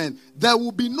gentlemen, there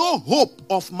will be no hope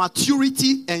of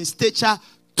maturity and stature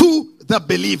to the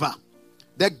believer.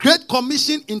 The Great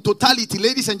Commission in totality,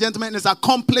 ladies and gentlemen, is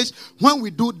accomplished when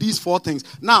we do these 4 things.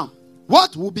 Now,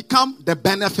 what will become the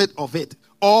benefit of it?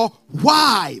 Or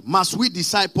why must we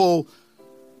disciple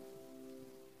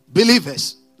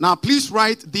believers? Now, please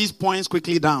write these points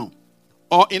quickly down.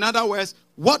 Or in other words,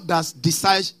 what does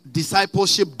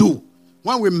discipleship do?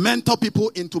 When we mentor people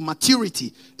into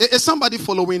maturity. Is somebody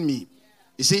following me?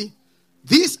 You see?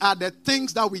 These are the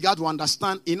things that we got to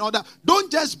understand in order.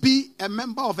 Don't just be a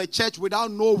member of a church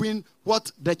without knowing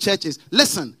what the church is.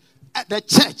 Listen, at the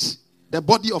church, the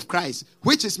body of Christ,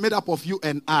 which is made up of you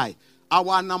and I,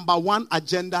 our number one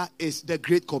agenda is the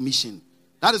Great Commission.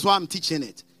 That is why I'm teaching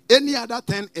it. Any other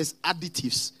thing is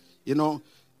additives. You know,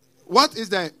 what is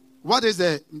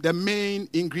the main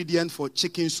ingredient for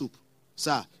chicken soup,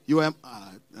 sir?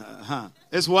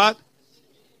 It's what?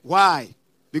 Why?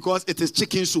 Because it is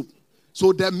chicken soup.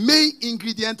 So the main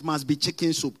ingredient must be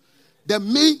chicken soup. The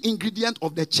main ingredient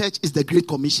of the church is the Great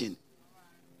Commission.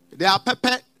 There are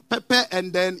pepper,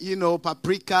 and then,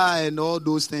 paprika and all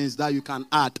those things that you can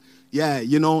add. Yeah,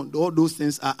 all those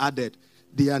things are added.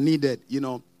 They are needed.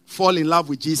 Fall in love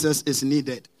with Jesus is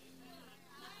needed.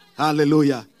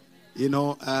 Hallelujah.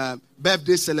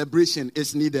 Birthday celebration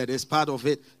is needed. It's part of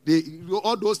it.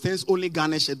 All those things only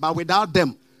garnish it. But without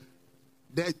them,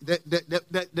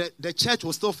 the church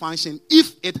will still function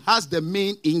if it has the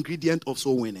main ingredient of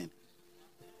soul winning.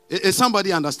 Is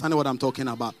somebody understanding what I'm talking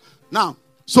about? Now,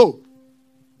 so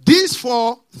these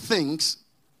 4 things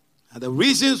are the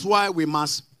reasons why we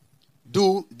must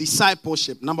do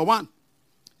discipleship. Number 1,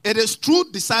 it is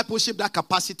through discipleship that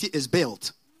capacity is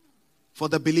built for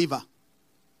the believer.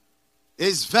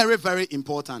 It's very, very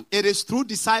important. It is through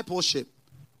discipleship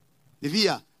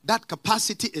that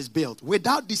capacity is built.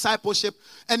 Without discipleship,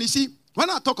 and you see, when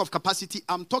I talk of capacity,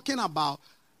 I'm talking about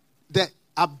the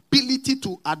ability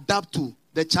to adapt to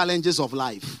the challenges of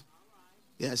life.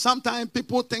 Yeah, sometimes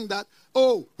people think that,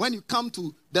 when you come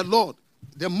to the Lord,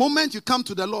 the moment you come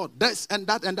to the Lord, this and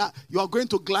that and that, you are going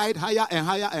to glide higher and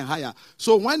higher and higher.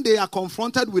 So when they are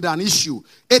confronted with an issue,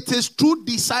 it is through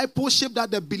discipleship that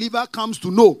the believer comes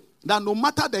to know that no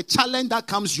matter the challenge that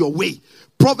comes your way,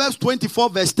 Proverbs 24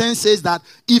 verse 10 says that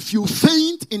if you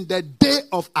faint in the day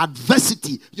of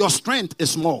adversity, your strength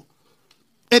is small.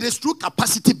 It is through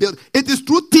capacity build. It is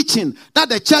through teaching that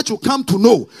the church will come to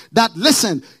know that,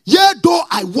 listen, yea, though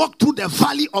I walk through the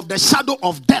valley of the shadow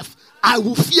of death, I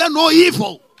will fear no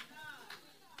evil.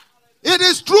 It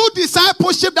is through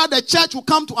discipleship that the church will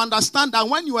come to understand that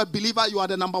when you are a believer, you are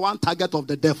the number 1 target of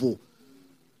the devil.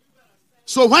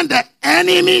 So when the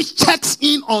enemy checks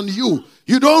in on you,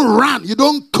 you don't run, you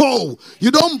don't go,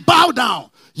 you don't bow down,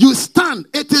 you stand.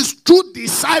 It is through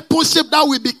discipleship that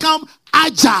we become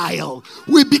agile,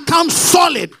 we become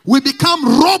solid, we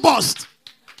become robust.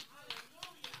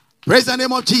 Praise the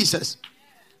name of Jesus.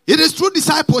 It is through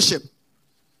discipleship.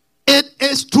 It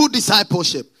is through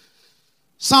discipleship.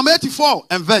 Psalm 84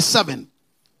 and verse 7.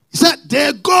 He said,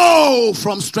 they go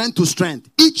from strength to strength,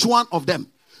 each one of them.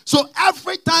 So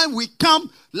every time we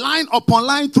come line upon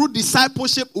line through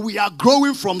discipleship, we are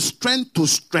growing from strength to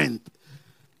strength.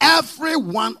 Every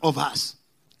one of us.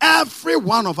 Every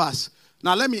one of us.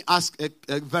 Now let me ask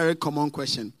a very common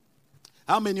question.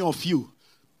 How many of you,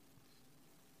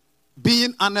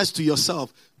 being honest to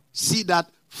yourself, see that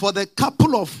for the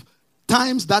couple of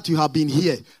times that you have been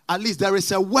here, at least there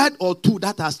is a word or two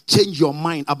that has changed your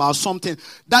mind about something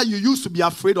that you used to be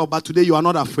afraid of, but today you are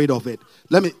not afraid of it.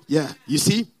 You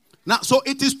see? Now, so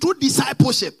it is through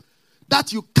discipleship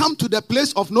that you come to the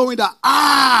place of knowing that,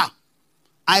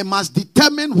 I must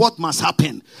determine what must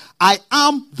happen. I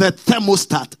am the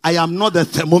thermostat. I am not the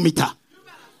thermometer.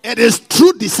 It is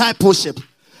through discipleship.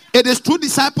 It is through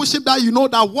discipleship that you know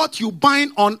that what you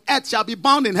bind on earth shall be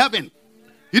bound in heaven.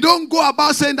 You don't go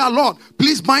about saying that, Lord,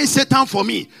 please bind Satan for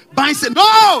me. Bind Satan.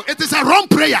 No, it is a wrong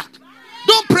prayer.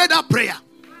 Don't pray that prayer.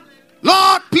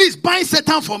 Lord, please bind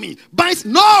Satan for me.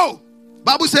 No.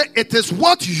 Bible says it is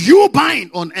what you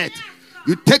bind on earth.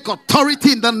 You take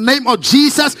authority in the name of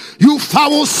Jesus. You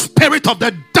foul spirit of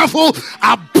the devil.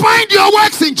 I bind your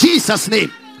works in Jesus'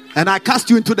 name. And I cast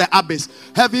you into the abyss.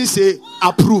 Heaven say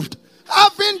approved.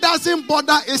 Heaven doesn't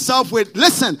bother itself with,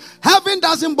 heaven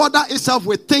doesn't bother itself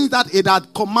with things that it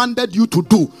had commanded you to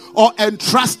do or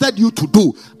entrusted you to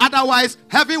do. Otherwise,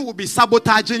 heaven will be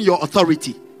sabotaging your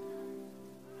authority.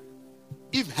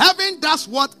 If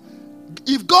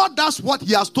God does what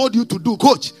he has told you to do,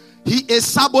 coach, he is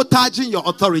sabotaging your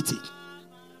authority.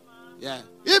 Yeah.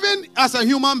 Even as a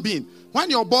human being, when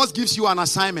your boss gives you an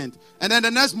assignment, and then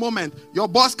the next moment, your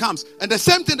boss comes, and the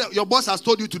same thing that your boss has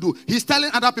told you to do, he's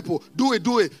telling other people, do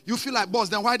it. You feel like, boss,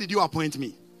 then why did you appoint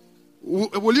me?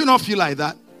 Will you not feel like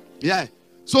that? Yeah.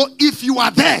 So if you are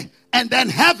there, and then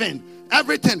heaven,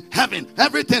 everything, heaven.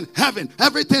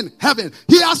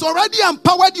 He has already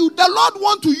empowered you. The Lord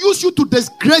wants to use you to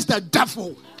disgrace the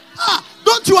devil.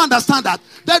 Don't you understand that?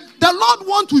 That the Lord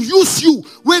wants to use you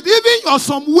with even your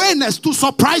some wayness to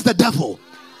surprise the devil.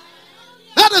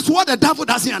 That is what the devil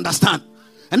doesn't understand.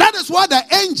 And that is what the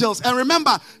angels, and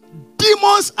remember,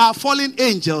 demons are fallen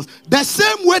angels, the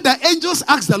same way the angels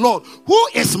ask the Lord, who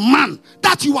is man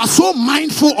that you are so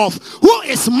mindful of? Who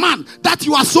is man that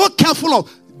you are so careful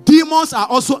of? Demons are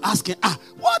also asking,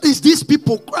 what is these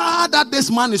people that this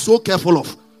man is so careful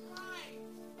of?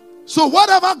 So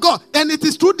whatever God, and it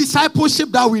is through discipleship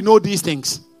that we know these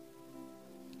things.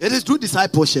 It is through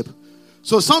discipleship.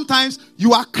 So sometimes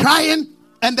you are crying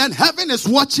and then heaven is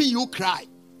watching you cry.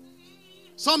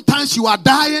 Sometimes you are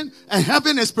dying and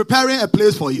heaven is preparing a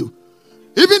place for you.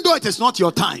 Even though it is not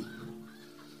your time.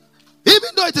 Even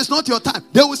though it is not your time,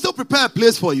 they will still prepare a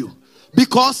place for you.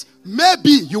 Because maybe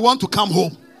you want to come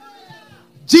home.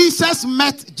 Jesus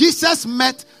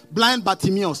met blind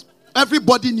Bartimaeus.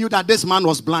 Everybody knew that this man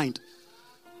was blind.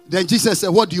 Then Jesus said,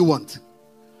 what do you want?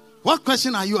 What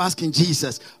question are you asking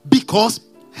Jesus? Because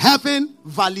heaven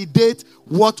validates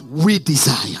what we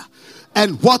desire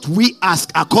and what we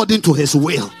ask according to his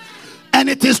will. And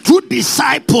it is through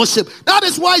discipleship. That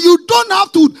is why you don't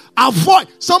have to avoid.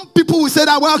 Some people will say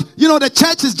that, well, the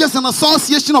church is just an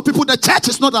association of people. The church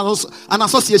is not an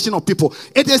association of people.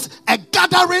 It is a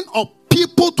gathering of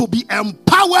people to be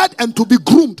empowered and to be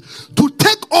groomed. To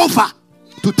take over.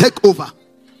 To take over.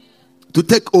 To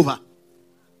take over.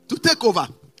 To take over.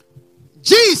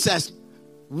 Jesus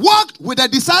walked with the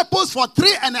disciples for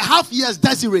 3.5 years,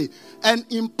 Desiree, and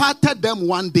imparted them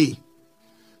one day.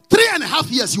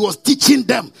 3.5 years, he was teaching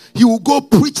them. He will go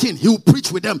preaching. He will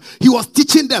preach with them. He was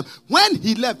teaching them. When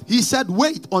he left, he said,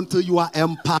 wait until you are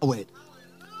empowered.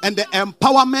 And the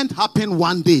empowerment happened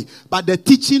one day. But the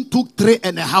teaching took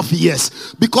 3.5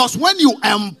 years. Because when you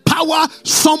empower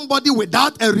somebody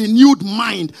without a renewed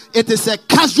mind, it is a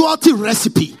casualty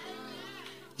recipe.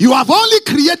 You have only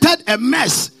created a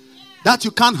mess that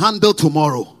you can't handle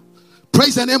tomorrow.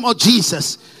 Praise the name of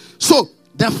Jesus. So,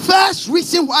 the first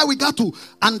reason why we got to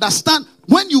understand,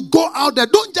 when you go out there,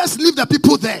 don't just leave the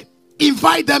people there.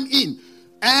 Invite them in.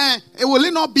 It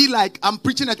will not be like I'm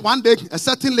preaching at one day. A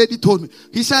certain lady told me,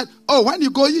 he said, when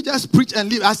you go, you just preach and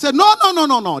leave. I said,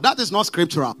 no. That is not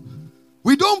scriptural.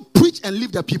 We don't preach and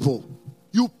leave the people.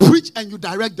 You preach and you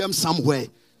direct them somewhere.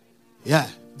 Yeah.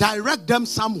 Direct them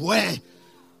somewhere.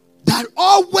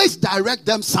 Always direct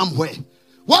them somewhere.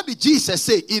 What did Jesus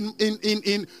say in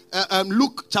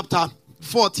Luke chapter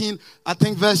 14, I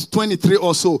think verse 23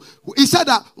 or so? He said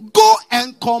that, go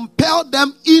and compel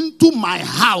them into my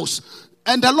house.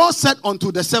 And the Lord said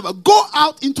unto the servant, go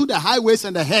out into the highways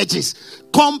and the hedges.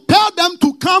 Compel them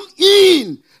to come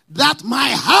in, that my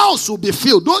house will be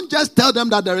filled. Don't just tell them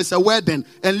that there is a wedding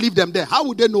and leave them there. How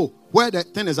would they know where the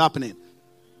thing is happening?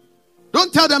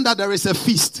 Don't tell them that there is a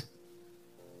feast.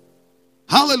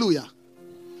 Hallelujah.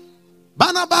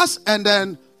 Barnabas and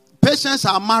then Patience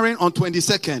are marrying on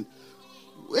 22nd.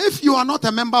 If you are not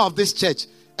a member of this church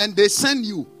and they send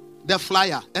you the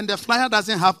flyer and the flyer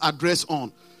doesn't have address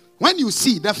on, when you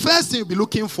see, the first thing you'll be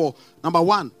looking for, number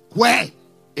one, where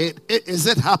is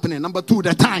it happening? Number two,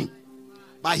 the time.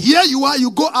 But here you are,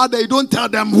 you go out there, you don't tell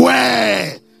them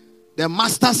where. The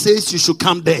master says you should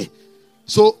come there.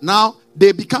 So now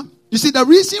they become, you see, the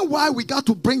reason why we got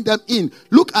to bring them in,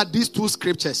 look at these two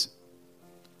scriptures.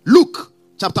 Luke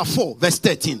chapter 4 verse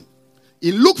 13.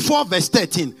 In Luke 4 verse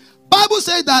 13, Bible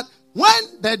says that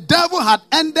when the devil had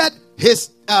ended his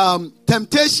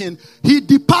temptation, he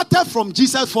departed from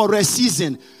Jesus for a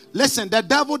season. Listen, the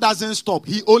devil doesn't stop.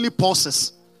 He only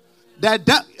pauses.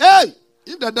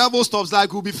 If the devil stops,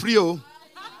 like, we'll be free. Oh.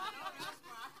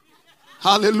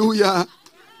 Hallelujah.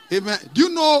 Amen. Do you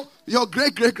know your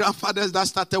great-great-grandfathers that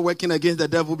started working against the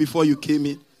devil before you came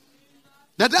in?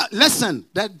 Listen,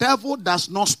 the devil does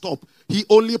not stop. He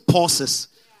only pauses.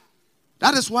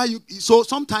 That is why so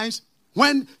sometimes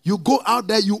when you go out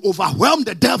there, you overwhelm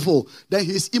the devil, then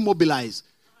he's immobilized.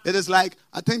 It is like,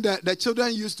 I think the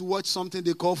children used to watch something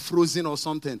they call Frozen or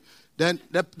something. Then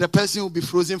the person will be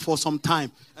frozen for some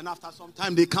time. And after some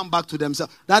time, they come back to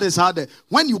themselves. That is how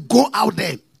when you go out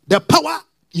there, the power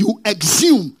you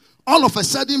exhume all of a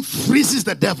sudden freezes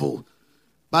the devil.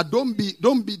 But don't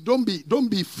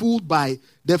be fooled by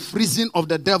the freezing of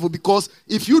the devil, because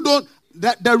if you don't,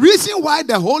 the reason why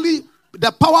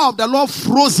the power of the Lord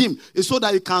froze him is so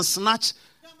that you can snatch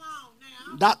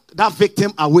that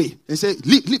victim away and say,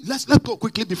 leave, let's go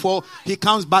quickly before he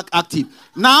comes back active.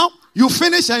 Now you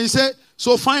finish and you say,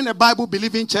 so find a Bible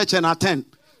believing church and attend.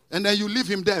 And then you leave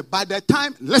him there. By the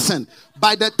time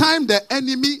the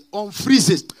enemy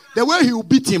unfreezes, the way he will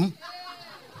beat him,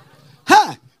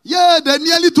 they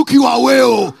nearly took you away.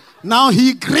 Oh. Now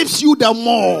he grips you the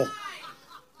more.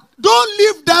 Don't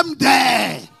leave them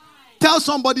there. Tell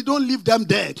somebody, don't leave them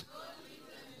dead.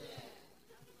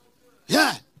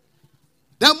 Yeah.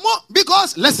 The more,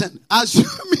 because listen,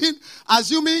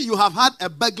 assuming you have had a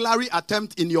burglary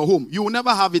attempt in your home, you will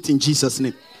never have it in Jesus'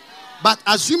 name. But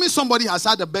assuming somebody has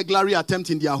had a burglary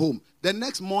attempt in their home, the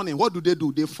next morning, what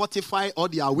do? They fortify all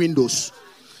their windows.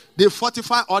 They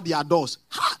fortify all their doors.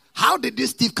 How did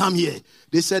this thief come here?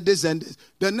 They said this and this.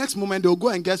 The next moment, they'll go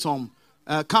and get some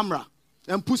camera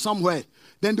and put somewhere.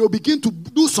 Then they'll begin to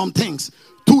do some things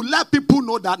to let people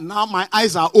know that now my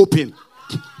eyes are open.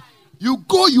 You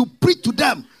go, you preach to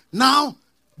them. Now,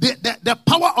 the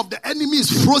power of the enemy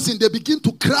is frozen. They begin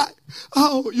to cry.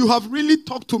 Oh, you have really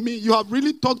talked to me. You have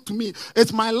really talked to me.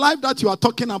 It's my life that you are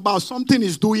talking about. Something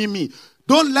is doing me.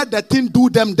 Don't let the thing do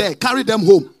them there. Carry them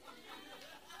home.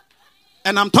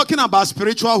 And I'm talking about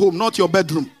spiritual home, not your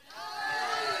bedroom.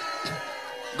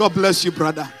 God bless you,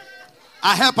 brother.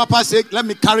 I heard Papa say, let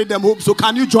me carry them home. So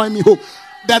can you join me home?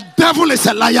 The devil is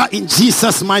a liar in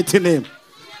Jesus' mighty name.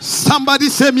 Somebody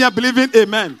say me a believing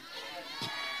amen.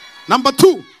 Number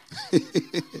 2.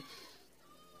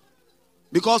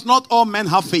 Because not all men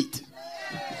have faith.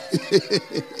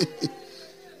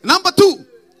 Number 2.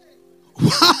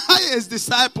 Why is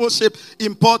discipleship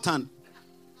important?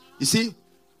 You see,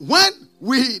 when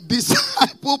we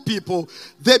disciple people,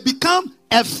 they become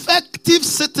effective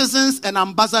citizens and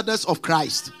ambassadors of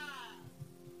Christ.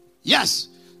 Yes,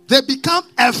 they become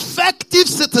effective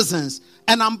citizens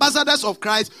and ambassadors of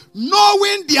Christ,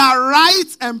 knowing their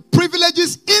rights and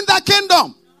privileges in the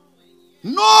kingdom.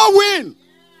 Knowing.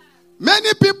 Many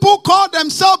people call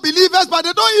themselves believers, but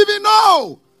they don't even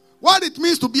know what it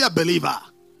means to be a believer.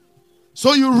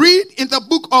 So you read in the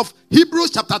book of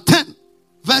Hebrews chapter 10,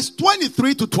 verse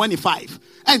 23 to 25.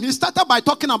 And he started by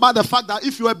talking about the fact that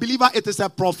if you're a believer, it is a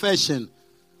profession.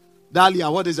 Dahlia,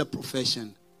 what is a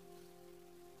profession?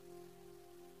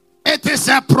 It is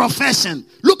a profession.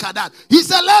 Look at that. He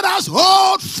said, let us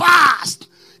hold fast.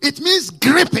 It means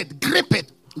grip it, grip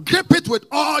it. Grip it with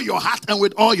all your heart and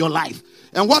with all your life.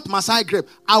 And what must I grip?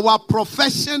 Our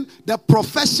profession, the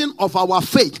profession of our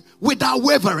faith without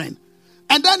wavering.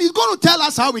 And then he's going to tell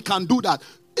us how we can do that.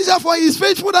 He said, for he is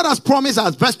faithful that has promised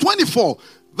us. Verse 24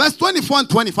 and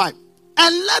 25.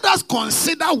 And let us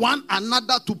consider one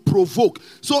another to provoke.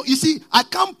 So you see, I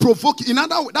can't provoke.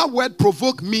 That word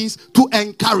provoke means to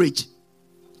encourage,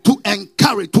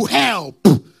 to help,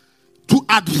 to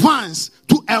advance,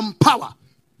 to empower.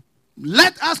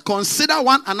 Let us consider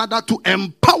one another to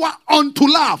empower unto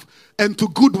love and to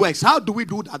good works. How do we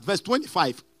do that? Verse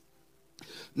 25.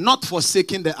 Not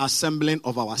forsaking the assembling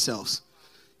of ourselves.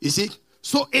 You see?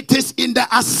 So it is in the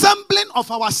assembling of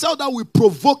ourselves that we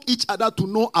provoke each other to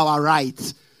know our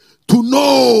rights, to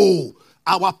know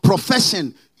our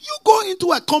profession. You go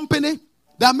into a company,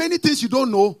 there are many things you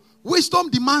don't know. Wisdom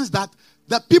demands that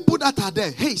the people that are there,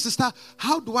 hey sister,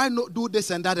 how do I do this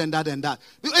and that and that and that?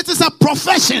 It is a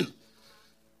profession.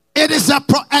 It is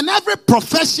and every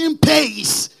profession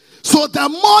pays. So the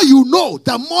more you know,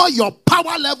 the more your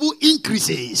power level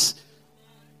increases.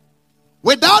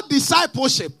 Without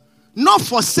discipleship, not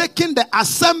forsaking the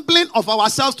assembling of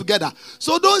ourselves together.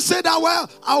 So don't say that, well,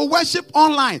 I'll worship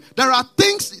online. There are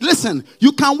things, listen,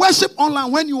 you can worship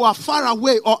online when you are far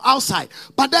away or outside.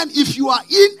 But then if you are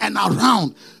in and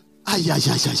around,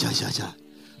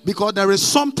 because there is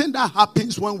something that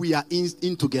happens when we are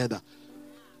in together.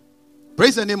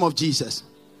 Praise the name of Jesus.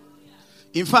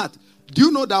 In fact, do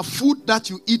you know that food that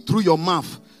you eat through your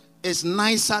mouth is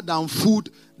nicer than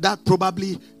food that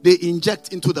probably they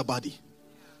inject into the body?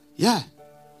 Yeah.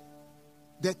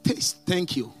 The taste.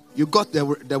 Thank you. You got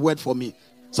the word for me.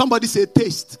 Somebody say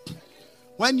taste.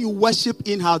 When you worship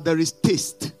in-house, there is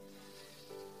taste.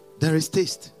 There is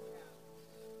taste.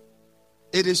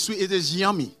 It is sweet. It is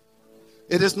yummy.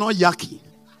 It is not yucky.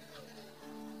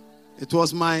 It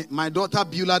was my daughter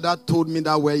Beulah that told me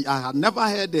that way. I had never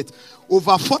heard it.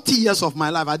 Over 40 years of my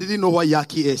life, I didn't know what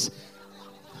yucky is.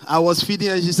 I was feeding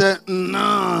her. She said,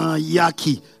 nah,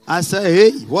 yucky. I said,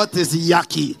 hey, what is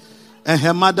yucky? And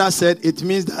her mother said, it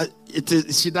means that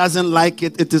she doesn't like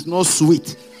it. It is not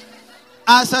sweet.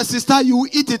 I said, sister, you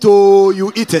eat it or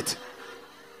you eat it.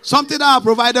 Something that I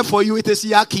provided for you, it is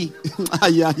yucky.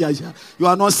 Yeah. You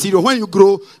are not serious. When you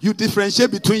grow, you differentiate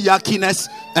between yuckiness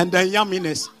and then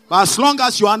yumminess. But as long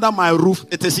as you're under my roof,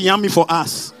 it is yummy for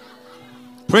us.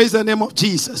 Praise the name of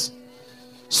Jesus.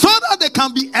 So that they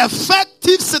can be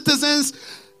effective citizens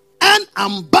and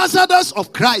ambassadors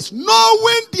of Christ,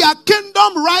 knowing their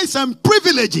kingdom rights and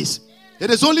privileges.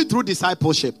 It is only through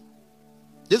discipleship.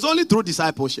 It's only through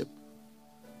discipleship.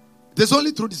 There's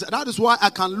only through this. That is why I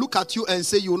can look at you and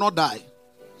say you will not die.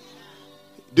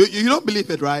 You don't believe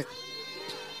it, right?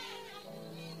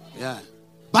 Yeah.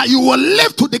 But you will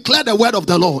live to declare the word of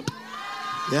the Lord.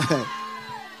 Yeah.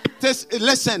 It is,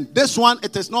 listen, this one,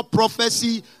 it is not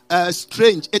prophecy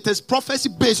strange. It is prophecy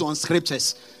based on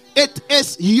scriptures. It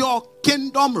is your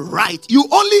kingdom right. You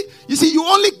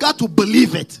only got to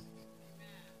believe it.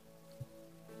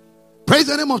 Praise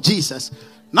the name of Jesus.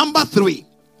 Number three.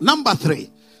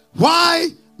 Why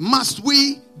must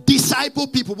we disciple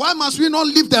people? Why must we not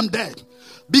leave them dead?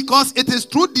 Because it is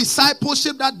through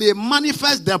discipleship that they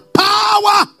manifest the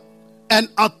power and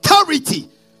authority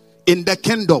in the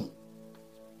kingdom.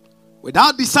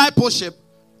 Without discipleship,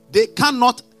 they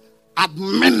cannot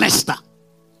administer.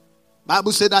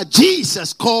 Bible said that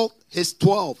Jesus called his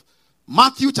 12.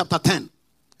 Matthew chapter 10.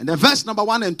 And the verse number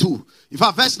 1 and 2. In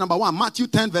fact, verse number 1, Matthew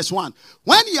 10 verse 1.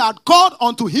 When he had called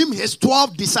unto him his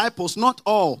 12 disciples, not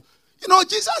all. You know,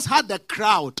 Jesus had the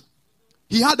crowd.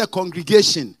 He had the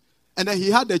congregation. And then he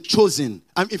had the chosen.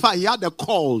 In fact, he had the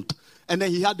called. And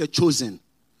then he had the chosen.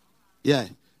 Yeah.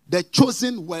 The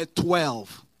chosen were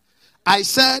 12. I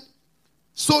said,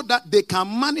 so that they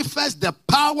can manifest the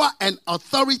power and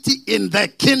authority in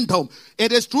the kingdom.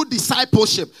 It is through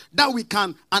discipleship that we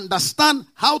can understand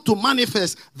how to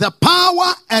manifest the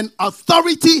power and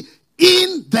authority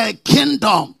in the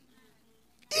kingdom.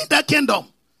 In the kingdom.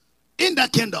 In the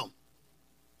kingdom.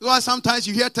 Because sometimes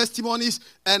you hear testimonies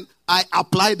and I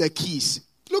apply the keys.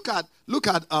 Look at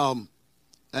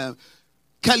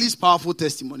Kelly's powerful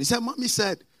testimony. He said, Mommy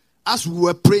said, as we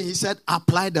were praying, he said,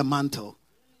 apply the mantle.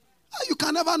 You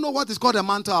can never know what is called a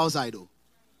mantle outside, though.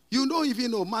 You don't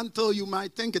even know mantle. You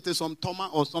might think it is some toma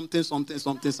or something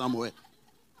somewhere.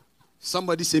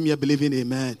 Somebody say me a believing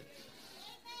amen.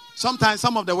 Sometimes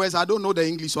some of the words I don't know the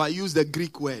English, so I use the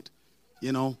Greek word.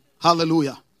 You know,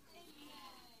 hallelujah.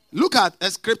 Look at a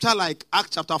scripture like Acts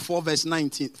chapter 4 verse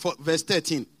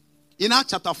 13. In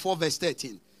Acts chapter 4 verse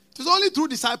 13. It was only through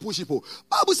discipleship.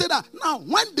 Bible said that now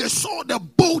when they saw the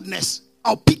boldness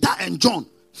of Peter and John,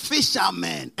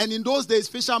 fishermen, and in those days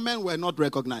fishermen were not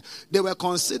recognized. They were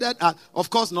considered, of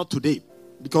course not today,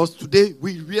 because today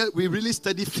we really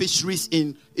study fisheries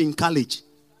in college.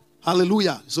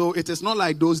 Hallelujah. So it is not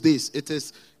like those days. It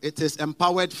is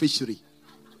empowered fishery.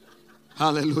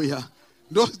 Hallelujah.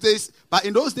 But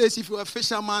in those days, if you were a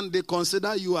fisherman, they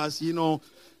consider you as,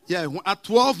 at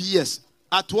 12 years.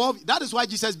 At 12, that is why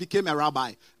Jesus became a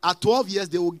rabbi. At 12 years,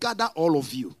 they will gather all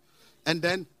of you. And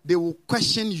then they will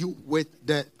question you with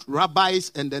the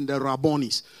rabbis and then the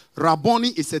rabbonis. Rabboni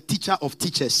is a teacher of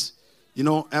teachers. You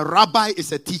know, a rabbi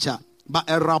is a teacher. But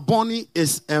a rabboni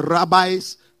is a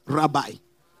rabbi's rabbi.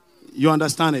 You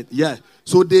understand it? Yeah.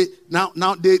 So they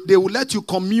will let you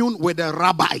commune with the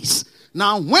rabbis.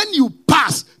 Now, when you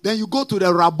pass, then you go to the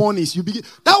rabbonis.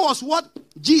 That was what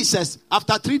Jesus,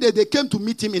 after 3 days, they came to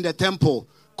meet him in the temple,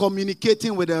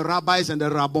 communicating with the rabbis and the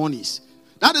rabbonis.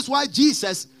 That is why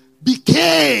Jesus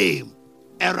became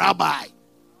a rabbi.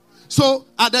 So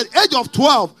at the age of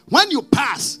 12, when you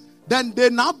pass, then they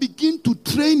now begin to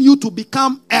train you to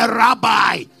become a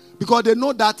rabbi, because they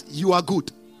know that you are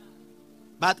good.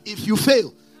 But if you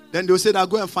fail, then they'll say that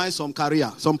go and find some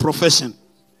career, some profession.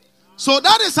 So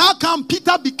that is how come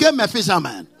Peter became a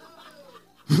fisherman.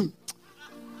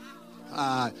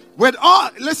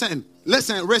 Listen,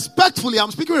 respectfully,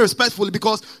 I'm speaking respectfully,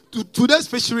 because today's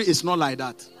fishery is not like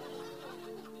that.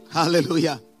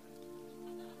 Hallelujah.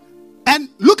 And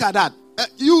look at that.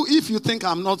 If you think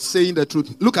I'm not saying the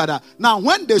truth, look at that. Now,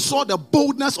 when they saw the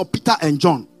boldness of Peter and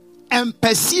John and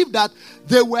perceived that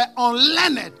they were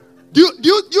unlearned, do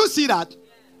you see that?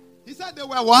 He said they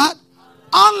were what?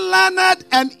 Unlearned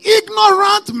and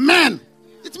ignorant men.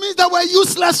 It means they were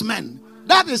useless men.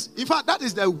 That is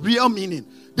the real meaning.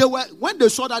 When they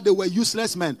saw that they were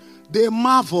useless men, they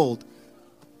marveled.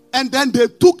 And then they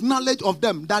took knowledge of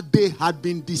them that they had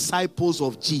been disciples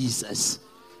of Jesus.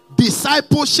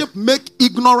 Discipleship make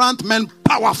ignorant men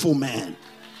powerful men.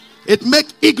 It make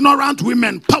ignorant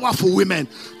women powerful women.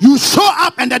 You show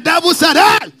up and the devil said,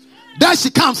 hey, there she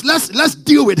comes. Let's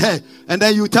deal with her. And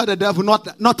then you tell the devil,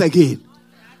 not again.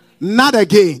 Not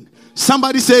again.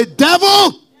 Somebody say,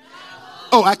 devil.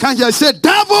 Oh, I can't hear you. Say,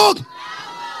 devil.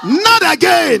 Not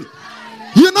again.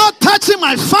 You're not touching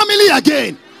my family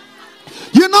again.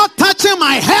 You're not touching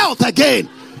my health again.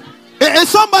 Is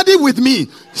somebody with me?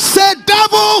 Say,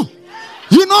 devil,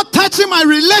 you're not touching my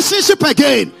relationship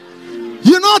again.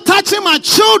 You're not touching my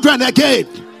children again.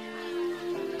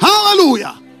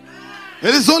 Hallelujah.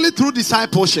 It is only through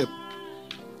discipleship.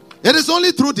 It is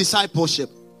only through discipleship.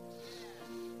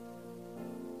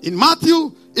 In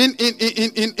Matthew,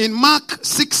 in Mark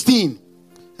 16,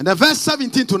 and the verse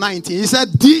 17 to 19, he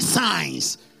said, these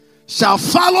signs shall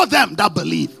follow them that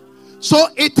believe. So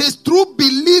it is through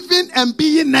believing and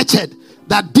being nurtured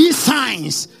that these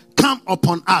signs come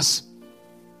upon us.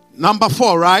 Number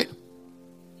 4, right?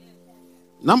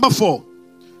 Number 4.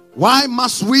 Why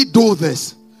must we do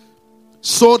this?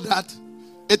 So that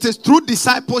it is through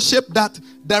discipleship that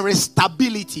there is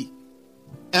stability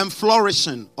and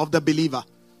flourishing of the believer.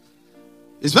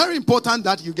 It's very important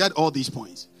that you get all these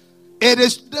points.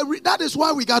 That is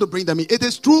why we got to bring them in. It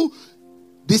is through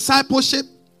discipleship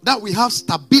that we have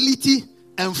stability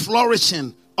and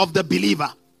flourishing of the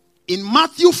believer. In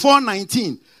Matthew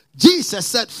 4:19, Jesus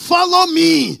said, "Follow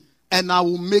me and I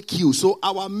will make you." So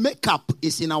our makeup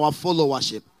is in our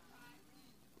followership.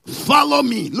 Follow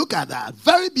me. Look at that.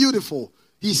 Very beautiful.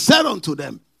 He said unto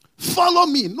them, "Follow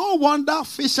me." No wonder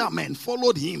fishermen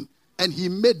followed him and he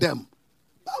made them.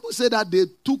 Bible said that they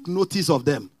took notice of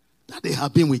them, that they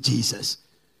have been with Jesus.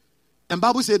 And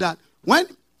Bible said that when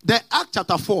the Act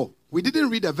chapter 4, we didn't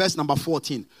read the verse number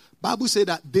 14. Bible said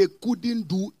that they couldn't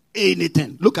do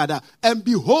anything. Look at that. And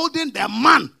beholding the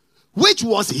man which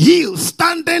was healed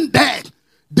standing there,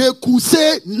 they could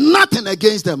say nothing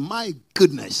against them. My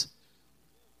goodness.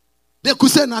 They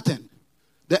could say nothing.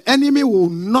 The enemy will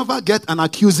never get an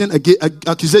accusation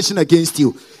against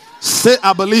you. Say,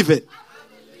 "I believe it."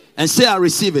 And say, "I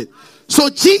receive it." So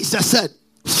Jesus said,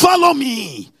 "Follow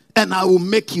me and I will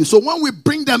make you." So when we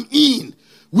bring them in,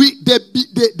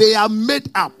 they are made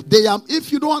up.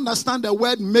 If you don't understand the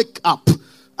word make up,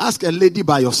 ask a lady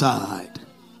by your side.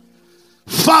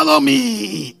 Follow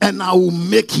me and I will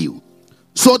make you.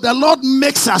 So the Lord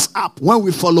makes us up when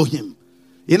we follow him.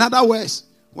 In other words,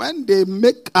 when they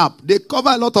make up, they cover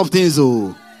a lot of things.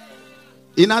 Oh.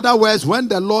 In other words, when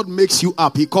the Lord makes you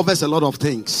up, he covers a lot of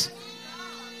things.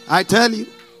 I tell you,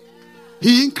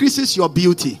 he increases your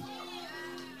beauty.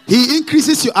 He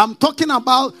increases you. I'm talking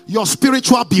about your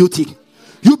spiritual beauty.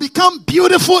 You become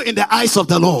beautiful in the eyes of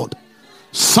the Lord.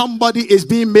 Somebody is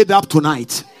being made up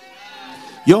tonight.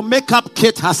 Your makeup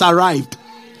kit has arrived.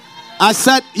 I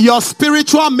said your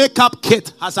spiritual makeup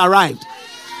kit has arrived.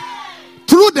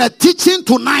 Through the teaching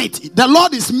tonight, the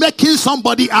Lord is making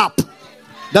somebody up.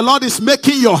 The Lord is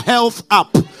making your health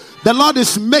up. The Lord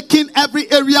is making every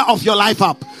area of your life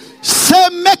up. Say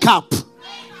makeup.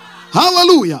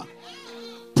 Hallelujah.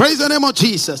 Praise the name of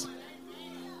Jesus.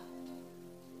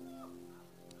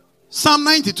 Psalm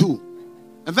 92,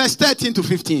 verse 13 to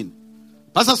 15.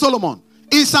 Pastor Solomon,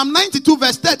 in Psalm 92,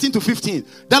 verse 13 to 15,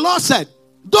 the Lord said,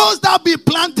 "Those that be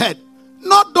planted,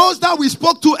 not those that we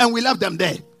spoke to and we left them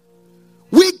there.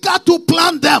 We got to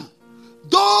plant them.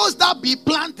 Those that be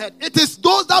planted, it is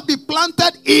those that be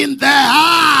planted in the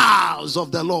house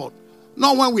of the Lord.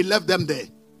 Not when we left them there.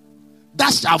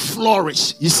 That shall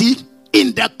flourish, you see,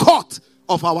 in the court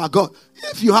of our God."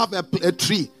 If you have a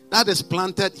tree that is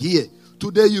planted here,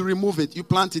 today you remove it, you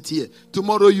plant it here.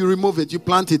 Tomorrow you remove it, you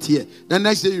plant it here. The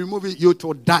next day you remove it, you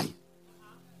will die.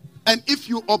 And if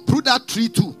you uproot that tree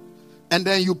too, and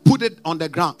then you put it on the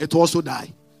ground, it will also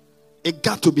die. It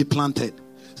got to be planted.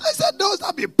 So I said, those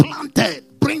that be planted,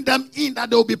 bring them in that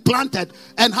they will be planted.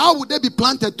 And how would they be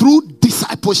planted? Through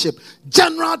discipleship,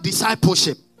 general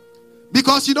discipleship.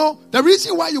 Because the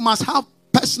reason why you must have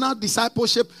personal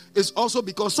discipleship is also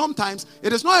because sometimes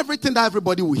it is not everything that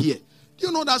everybody will hear. Do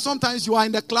you know that sometimes you are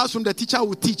in the classroom, the teacher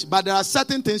will teach, but there are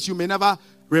certain things you may never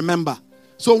remember.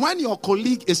 So when your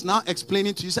colleague is now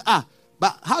explaining to you, say,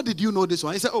 but how did you know this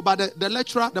one? He said, but the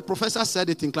lecturer, the professor said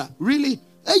it in class. Really?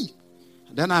 Hey,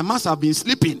 then I must have been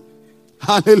sleeping.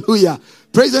 Hallelujah.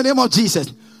 Praise the name of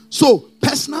Jesus. So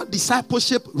personal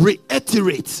discipleship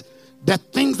reiterates the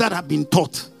things that have been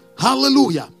taught.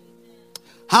 Hallelujah.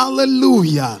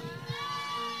 Hallelujah.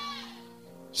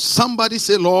 Somebody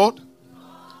say, "Lord,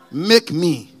 make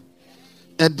me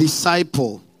a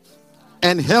disciple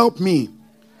and help me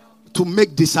to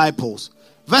make disciples."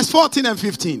 Verse 14 and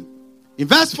 15. In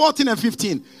verse 14 and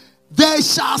 15, "They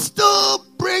shall still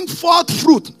bring forth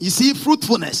fruit." You see,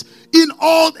 fruitfulness. "In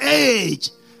old age,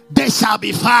 they shall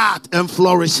be fat and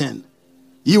flourishing."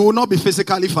 You will not be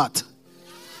physically fat,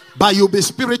 but you'll be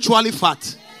spiritually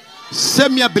fat. Say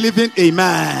me a believing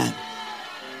amen.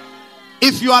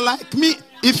 If you are like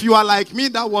me,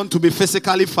 that want to be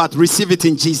physically fat, receive it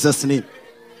in Jesus' name.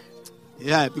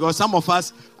 Yeah, because some of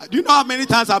us, do you know how many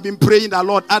times I've been praying that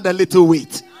Lord add a little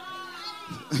weight?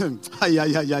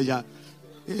 Yeah.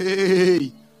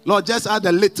 Hey, Lord, just add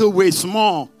a little weight,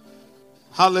 small.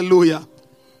 Hallelujah.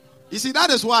 You see, that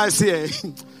is why I say,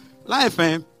 life,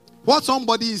 what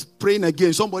somebody is praying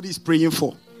against, somebody is praying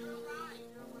for.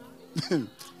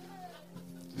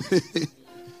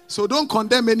 So don't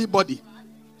condemn anybody.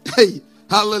 Hey,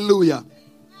 hallelujah.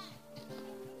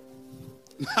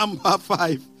 Number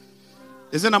 5.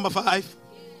 Is it number 5?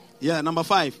 Yeah, number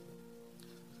 5.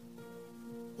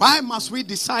 Why must we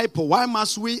disciple? Why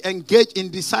must we engage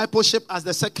in discipleship as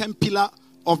the second pillar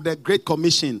of the Great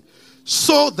Commission?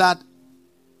 So that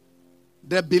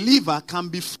the believer can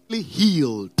be fully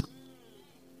healed.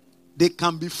 They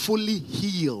can be fully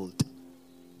healed.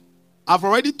 I've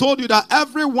already told you that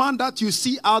everyone that you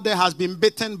see out there has been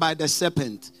bitten by the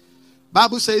serpent.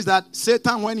 Bible says that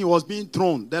Satan, when he was being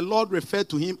thrown, the Lord referred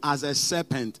to him as a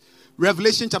serpent.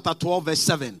 Revelation chapter 12 verse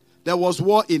 7. There was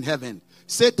war in heaven.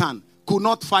 Satan could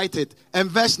not fight it. And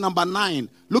verse number 9.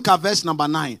 Look at verse number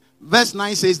 9. Verse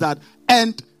 9 says that,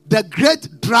 and the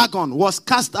great dragon was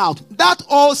cast out. That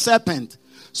old serpent.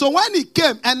 So when he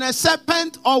came, and a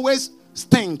serpent always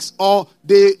stinks, or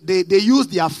they use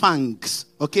their fangs.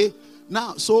 Okay?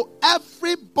 Now, so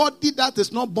everybody that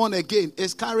is not born again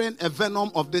is carrying a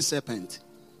venom of this serpent.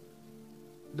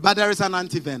 But there is an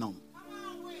anti-venom.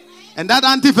 And that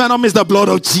anti-venom is the blood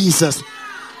of Jesus.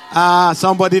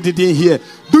 Somebody didn't hear.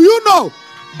 Do you know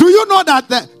that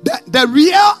the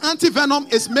real anti-venom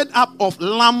is made up of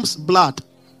lamb's blood?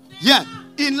 Yeah.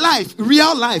 In life,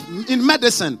 real life, in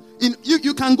medicine,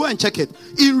 you can go and check it.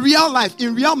 In real life,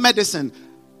 in real medicine,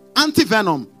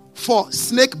 anti-venom for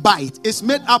snake bite is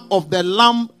made up of the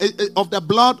lamb, of the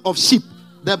blood of sheep,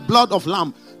 the blood of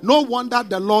lamb. No wonder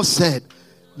the Lord said,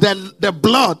 the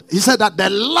blood, he said that the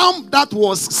lamb that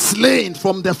was slain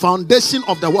from the foundation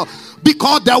of the world,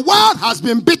 because the world has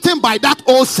been bitten by that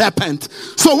old serpent.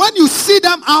 So when you see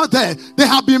them out there, they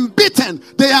have been bitten,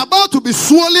 they are about to be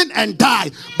swollen and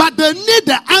die, but they need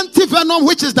the anti-venom,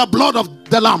 which is the blood of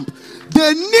the lamb.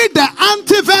 They need the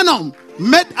anti-venom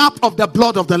made up of the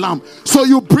blood of the lamb. So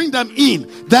you bring them in,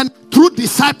 then through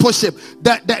discipleship,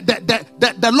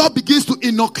 the Lord begins to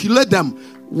inoculate them.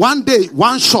 One day,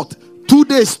 one shot. 2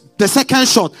 days, the second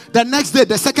shot. The next day,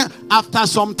 the second. After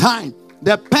some time,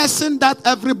 the person that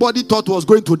everybody thought was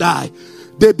going to die,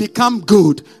 they become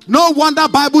good. No wonder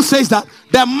Bible says that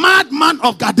the madman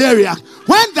of Gadara,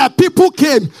 when the people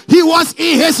came, he was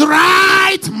in his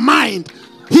right mind.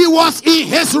 He was in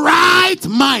his right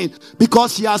mind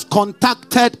because he has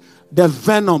contacted the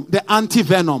venom, the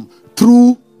anti-venom,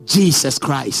 through Jesus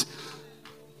Christ.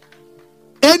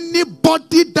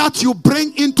 Anybody that you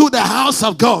bring into the house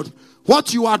of God,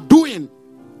 what you are doing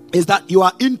is that you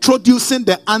are introducing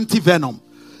the anti-venom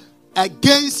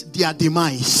against their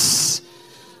demise.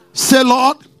 Say,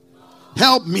 Lord,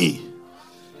 help me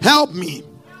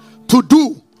to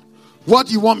do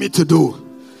what you want me to do.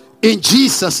 In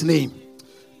Jesus' name.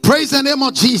 Praise the name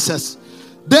of Jesus.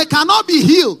 They cannot be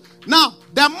healed. Now,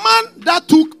 the man that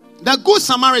took the Good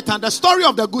Samaritan, the story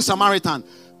of the Good Samaritan,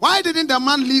 why didn't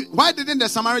the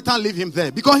Samaritan leave him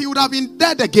there? Because he would have been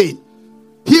dead again.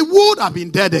 He would have been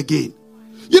dead again.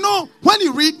 You know, when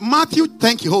you read Matthew,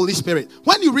 thank you, Holy Spirit.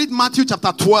 When you read Matthew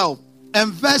chapter 12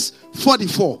 and verse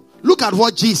 44, look at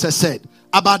what Jesus said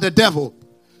about the devil.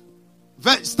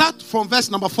 Start from verse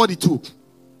number 42.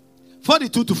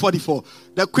 42 to 44.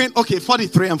 The queen, okay,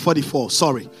 43 and 44.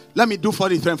 Sorry. Let me do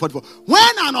 43 and 44.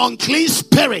 When an unclean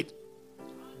spirit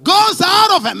goes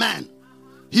out of a man,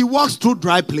 he walks through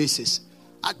dry places.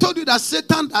 I told you that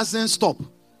Satan doesn't stop.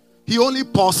 He only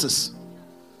pauses.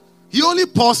 He only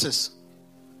pauses.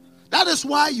 That is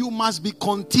why you must be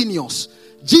continuous.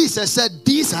 Jesus said,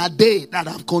 these are they that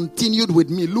have continued with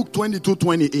me. Luke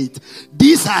 22:28.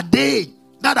 These are they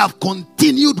that have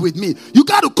continued with me. You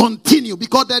got to continue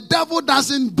because the devil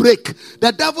doesn't break.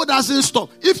 The devil doesn't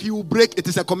stop. If you break, it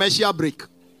is a commercial break.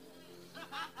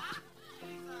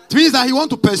 It means that he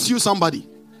wants to pursue somebody,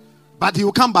 but he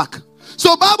will come back.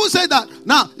 So Bible said that.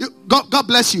 Now, God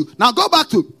bless you. Now go back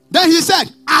to, then he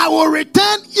said, I will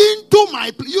return into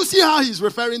my place. You see how he's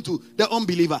referring to the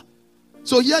unbeliever.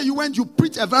 So here you went, you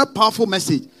preach a very powerful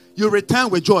message. You return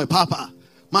with joy. Papa,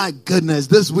 my goodness,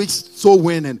 this week's so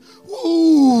winning.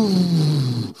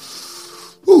 Ooh.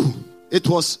 Ooh. It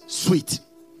was sweet.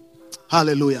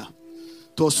 Hallelujah.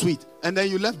 It was sweet. And then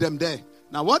you left them there.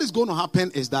 Now what is going to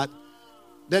happen is that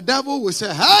the devil will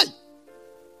say, hey,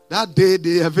 that day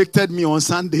they evicted me on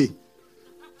Sunday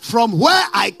from where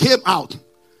I came out.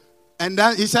 And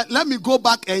then he said, let me go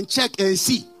back and check and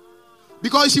see.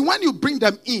 Because you see, when you bring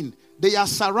them in, they are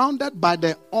surrounded by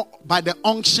the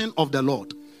unction of the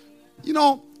Lord. You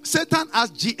know, Satan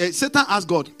asked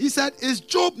God, he said, is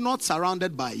Job not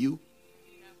surrounded by you?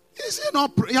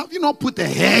 Have you not put a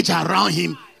hedge around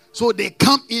him? So they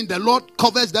come in, the Lord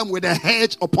covers them with a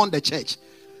hedge upon the church.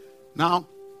 Now,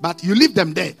 but you leave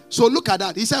them there. So look at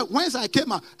that. He said, once I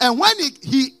came out, and when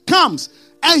he comes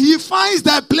and he finds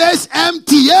the place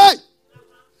empty,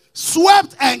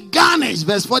 swept and garnished.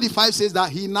 Verse 45 says that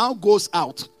he now goes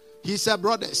out. He said,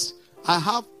 brothers, I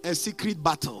have a secret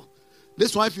battle.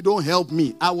 This one, if you don't help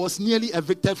me, I was nearly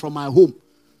evicted from my home.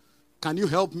 can you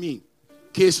help me?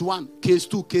 Case 1, case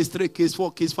 2, case 3, case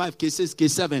 4, case 5, case 6,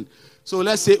 case 7. So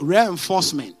let's say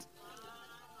reinforcement.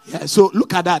 Yeah, so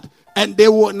look at that. And they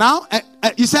were now,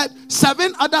 he said,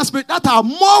 7 other spirits that are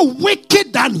more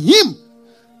wicked than him.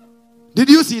 Did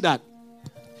you see that?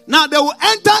 Now they will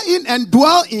enter in and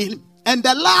dwell in, and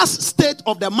the last state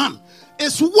of the man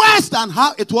is worse than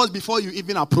how it was before you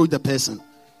even approach the person.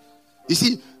 You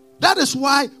see, that is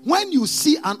why when you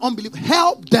see an unbeliever,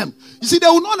 help them. You see, they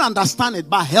will not understand it,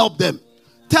 but help them.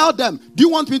 Tell them, do you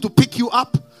want me to pick you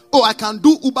up? Oh, I can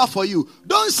do Uber for you.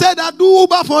 Don't say that, do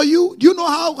Uber for you. Do you know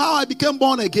how I became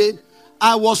born again?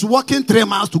 I was walking 3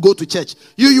 miles to go to church.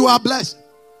 You are blessed.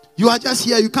 You are just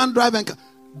here. You can't drive and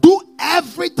do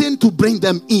everything to bring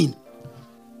them in.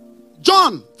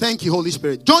 John, thank you, Holy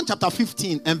Spirit. John chapter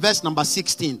 15 and verse number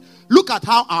 16. Look at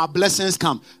how our blessings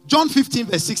come. John 15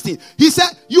 verse 16. He said,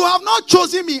 you have not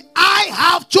chosen me. I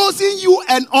have chosen you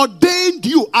and ordained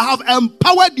you. I have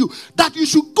empowered you that you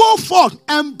should go forth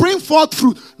and bring forth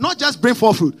fruit. Not just bring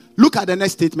forth fruit. Look at the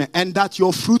next statement. And that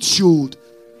your fruit should.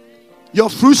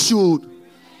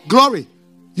 Glory.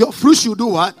 Your fruit should do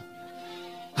what?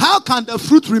 How can the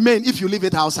fruit remain if you leave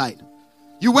it outside?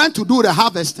 You went to do the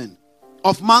harvesting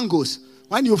of mangoes.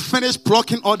 When you finished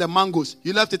plucking all the mangoes,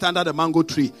 you left it under the mango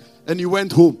tree and you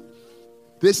went home.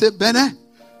 They said, Bene,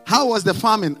 how was the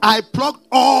farming? I plucked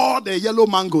all the yellow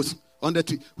mangoes on the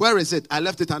tree. Where is it? I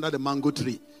left it under the mango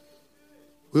tree.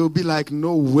 We'll be like,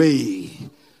 no way.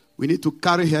 We need to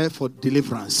carry her for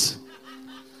deliverance.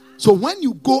 So when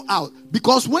you go out,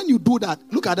 because when you do that,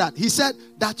 look at that. He said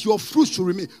that your fruit should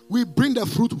remain. We bring the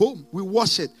fruit home. We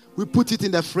wash it. We put it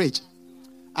in the fridge.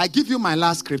 I give you my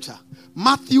last scripture.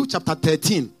 Matthew chapter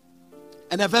 13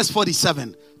 and verse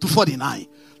 47 to 49.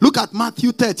 Look at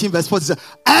Matthew 13 verse 47.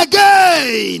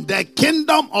 Again, the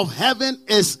kingdom of heaven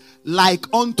is like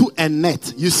unto a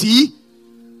net. You see?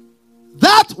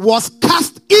 That was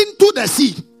cast into the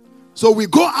sea. So we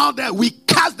go out there, we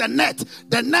cast the net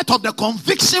of the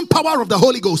conviction power of the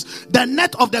Holy Ghost, the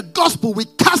net of the gospel, we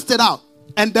cast it out.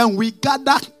 And then we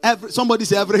gather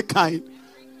every kind.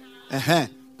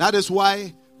 That is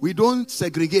why we don't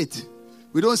segregate.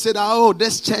 We don't say that, oh,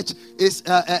 this church is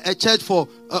a church for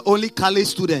only college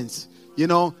students. You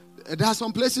know, there are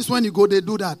some places when you go, they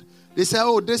do that. They say,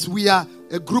 oh, we are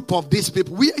a group of these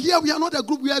people. We are not a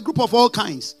group, we are a group of all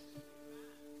kinds.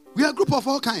 We are a group of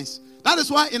all kinds. That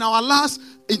is why in our last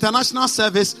international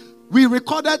service, we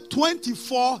recorded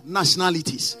 24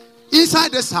 nationalities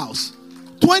inside this house.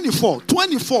 24.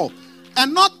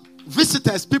 And not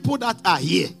visitors, people that are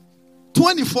here.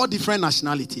 24 different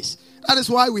nationalities. That is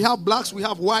why we have blacks, we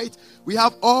have white, we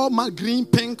have all green,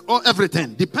 pink, or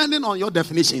everything, depending on your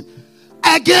definition.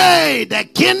 Again, the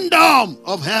kingdom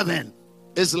of heaven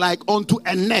is like unto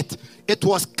a net. It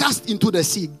was cast into the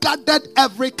sea, gathered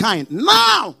every kind.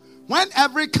 Now, when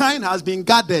every kind has been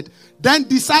gathered, then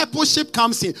discipleship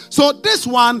comes in. So this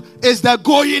one is the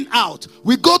going out.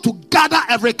 We go to gather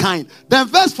every kind. Then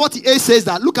verse 48 says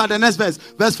that. Look at the next verse.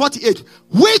 Verse 48.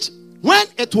 Which, when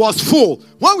it was full,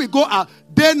 when we go out,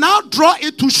 they now draw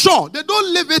it to shore. They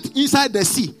don't leave it inside the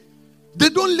sea. They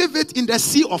don't leave it in the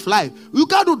sea of life. You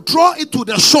got to draw it to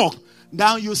the shore.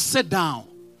 Now you sit down.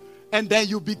 And then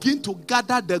you begin to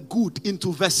gather the good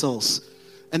into vessels.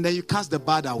 And then you cast the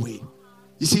bad away.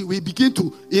 You see, we begin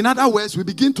to, in other words, we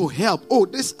begin to help. Oh,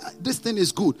 this thing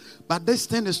is good, but this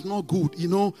thing is not good. You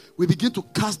know, we begin to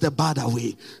cast the bad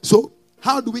away. So,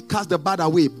 how do we cast the bad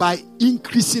away? By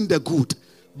increasing the good,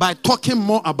 by talking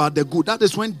more about the good. That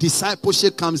is when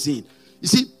discipleship comes in. You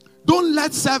see, don't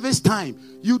let service time.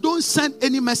 You don't send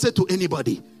any message to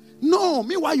anybody. No,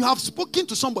 meanwhile, you have spoken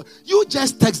to somebody. You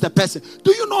just text the person.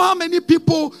 Do you know how many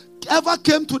people ever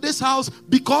came to this house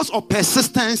because of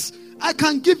persistence? I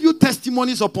can give you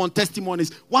testimonies upon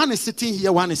testimonies. One is sitting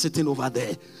here, one is sitting over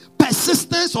there.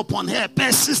 Persistence upon her.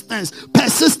 Persistence.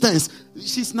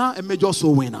 She's now a major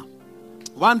soul winner.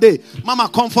 One day, Mama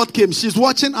Comfort came. She's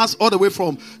watching us all the way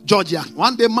from Georgia.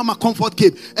 One day, Mama Comfort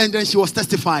came and then she was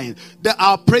testifying.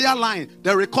 Our prayer line,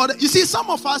 the recorded. You see, some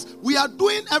of us, we are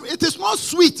doing, it is not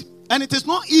sweet and it is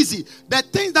not easy. The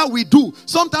things that we do,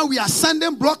 sometimes we are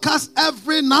sending broadcasts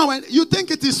every now and you think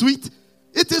it is sweet.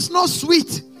 It is not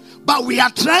sweet. But we are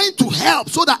trying to help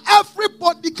so that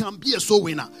everybody can be a soul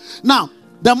winner. Now,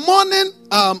 the morning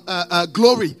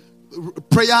glory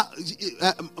prayer,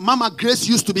 Mama Grace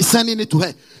used to be sending it to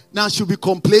her. Now she'll be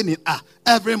complaining.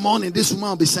 Every morning this woman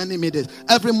will be sending me this.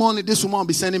 Every morning this woman will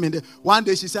be sending me this. One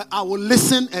day she said, I will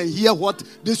listen and hear what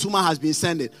this woman has been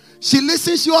sending. She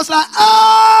listened. She was like,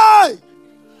 hey,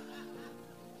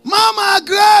 Mama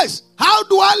Grace, how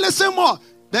do I listen more?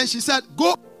 Then she said,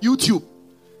 go YouTube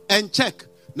and check.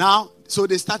 Now, So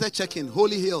they started checking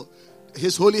Holy Hill,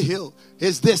 his Holy Hill,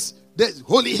 his this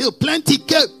Holy Hill, plenty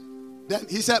came. Then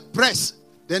he said, press.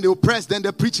 Then they will press. Then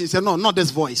the preaching said, no, not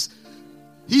this voice.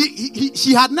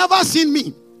 She had never seen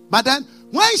me. But then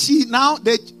when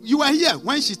you were here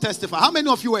when she testified. How many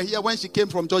of you were here when she came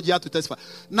from Georgia to testify?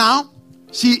 Now,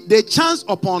 they chanced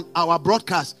upon our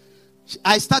broadcast.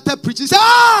 I started preaching. Say,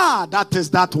 that is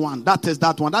that one. That is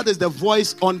that one. That is the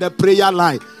voice on the prayer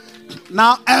line.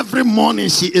 Now, every morning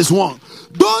she is one.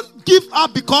 Don't give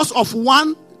up because of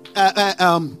one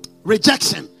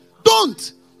rejection.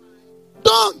 Don't.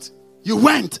 You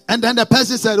went, and then the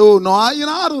person said, oh, no, I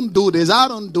don't do this. I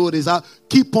don't do this. I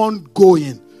keep on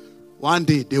going. One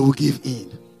day, they will give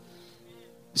in.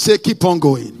 Say, keep on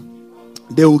going.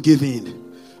 They will give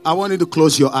in. I want you to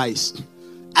close your eyes.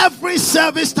 Every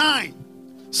service time.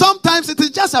 Sometimes it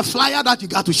is just a flyer that you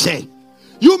got to share.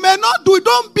 You may not do it.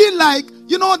 Don't be like,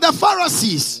 the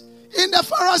Pharisees. In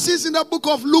the book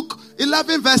of Luke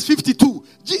 11 verse 52,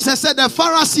 Jesus said the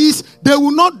Pharisees, they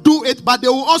will not do it, but they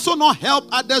will also not help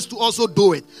others to also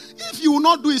do it. If you will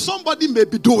not do it, somebody may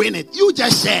be doing it. You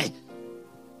just share.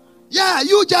 Yeah,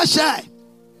 you just share.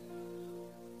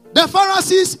 The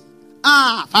Pharisees,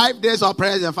 5 days of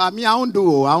prayer and fast. Me, I won't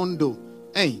do.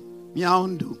 Hey, me, I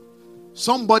won't do.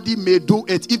 Somebody may do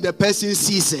it if the person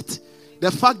sees it.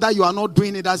 The fact that you are not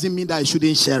doing it doesn't mean that you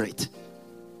shouldn't share it.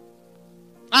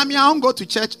 I won't go to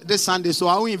church this Sunday, so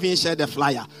I won't even share the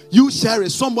flyer. You share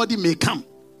it, somebody may come.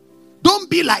 Don't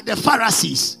be like the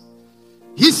Pharisees.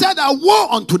 He said, woe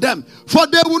unto them, for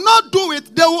they will not do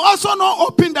it. They will also not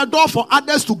open the door for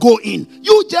others to go in.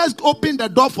 You just open the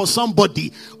door for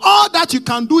somebody. All that you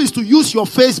can do is to use your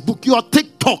Facebook, your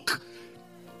TikTok,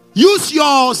 use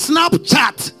your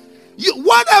Snapchat,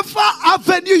 whatever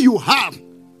avenue you have,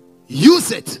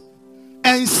 use it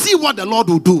and see what the Lord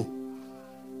will do.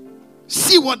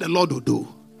 See what the Lord will do.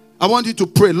 I want you to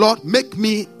pray, Lord, make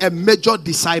me a major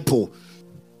disciple.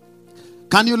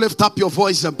 Can you lift up your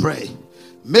voice and pray?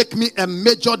 Make me a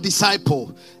major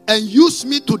disciple and use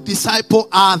me to disciple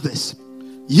others.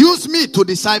 Use me to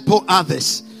disciple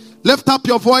others. Lift up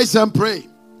your voice and pray.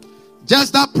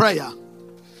 Just that prayer.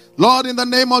 Lord, in the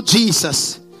name of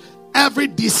Jesus, every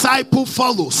disciple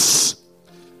follows.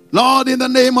 Lord, in the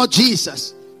name of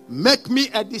Jesus, make me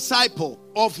a disciple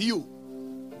of you.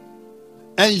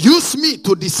 And use me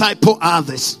to disciple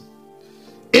others.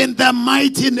 In the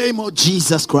mighty name of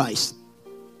Jesus Christ.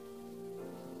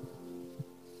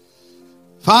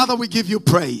 Father, we give you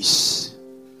praise.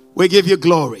 We give you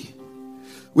glory.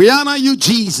 We honor you,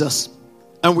 Jesus.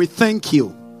 And we thank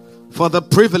you for the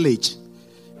privilege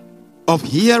of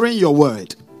hearing your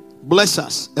word. Bless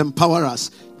us, empower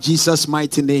us. In Jesus'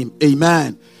 mighty name.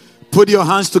 Amen. Put your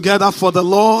hands together for the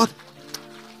Lord.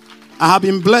 I have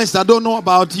been blessed. I don't know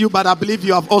about you, but I believe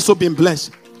you have also been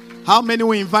blessed. How many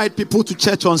will invite people to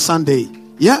church on Sunday?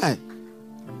 Yeah.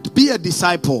 Be a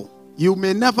disciple. You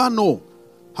may never know.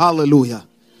 Hallelujah.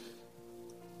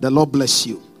 The Lord bless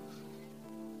you.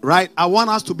 Right? I want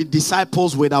us to be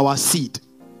disciples with our seed.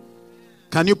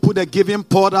 Can you put a giving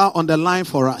portal on the line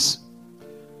for us?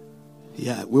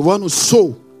 Yeah. We want to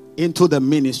sow into the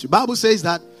ministry. The Bible says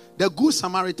that the Good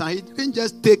Samaritan, he didn't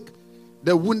just take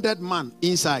the wounded man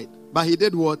inside. But he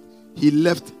did what? He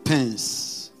left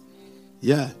pence.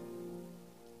 Yeah.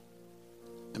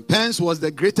 And pence was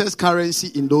the greatest currency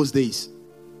in those days.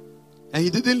 And he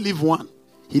didn't leave one.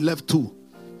 He left two.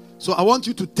 So I want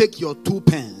you to take your 2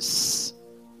 pence.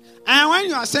 And when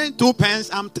you are saying 2 pence,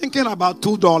 I'm thinking about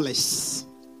 $2.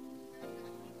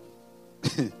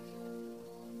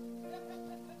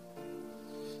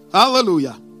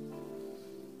 Hallelujah.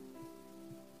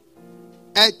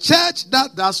 A church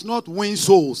that does not win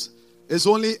souls is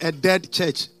only a dead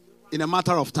church in a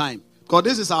matter of time. Because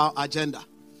this is our agenda.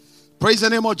 Praise the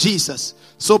name of Jesus.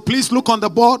 So please look on the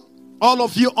board. All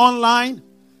of you online.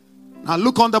 Now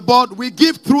look on the board. We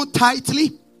give through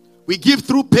Tithely. We give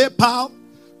through PayPal.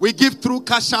 We give through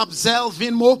Cash App, Zelle,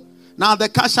 Venmo. Now the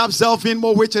Cash App, Zelle,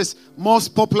 Venmo, which is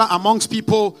most popular amongst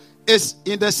people, is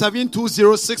in the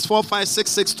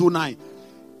 720-645-6629.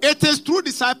 It is through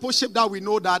discipleship that we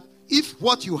know that if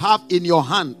what you have in your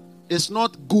hand is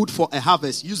not good for a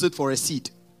harvest, use it for a seed.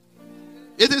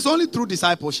 It is only through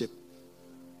discipleship.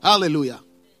 Hallelujah.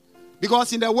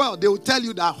 Because in the world, they will tell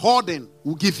you that hoarding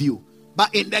will give you.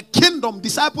 But in the kingdom,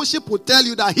 discipleship will tell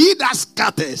you that he that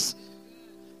scatters.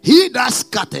 He that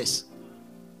scatters.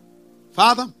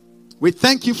 Father, we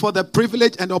thank you for the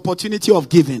privilege and opportunity of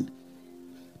giving.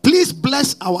 Please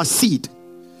bless our seed.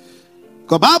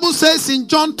 The Bible says in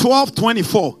John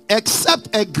 12:24,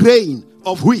 except a grain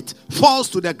of wheat falls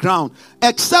to the ground,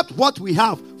 except what we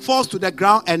have falls to the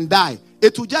ground and die,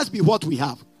 it will just be what we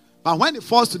have. But when it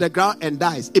falls to the ground and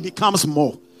dies, it becomes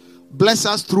more. Bless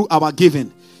us through our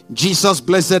giving. Jesus,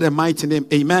 blessed and mighty name.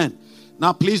 Amen.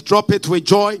 Now please drop it with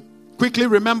joy. Quickly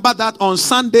remember that on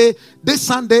Sunday, this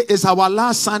Sunday is our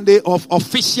last Sunday of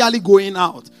officially going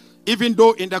out. Even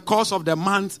though in the course of the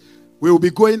month, we will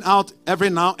be going out every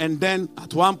now and then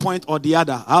at one point or the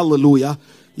other. Hallelujah.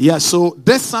 Yeah, so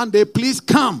this Sunday, please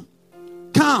come.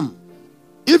 Come.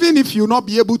 Even if you not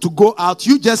be able to go out,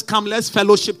 you just come. Let's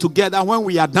fellowship together. When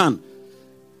we are done,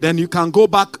 then you can go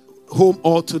back home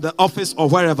or to the office or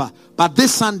wherever. But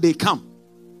this Sunday, come.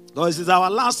 Because it's our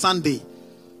last Sunday.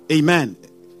 Amen.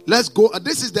 Let's go.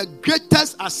 This is the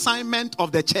greatest assignment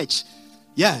of the church.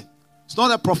 Yeah. It's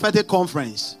not a prophetic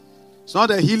conference. It's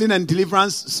not a healing and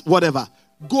deliverance, whatever.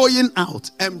 Going out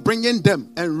and bringing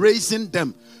them and raising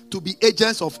them to be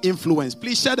agents of influence.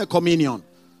 Please share the communion.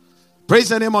 Praise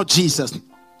the name of Jesus.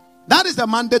 That is the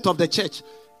mandate of the church.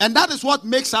 And that is what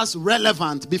makes us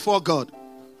relevant before God.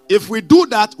 If we do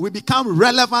that, we become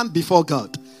relevant before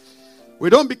God. We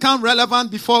don't become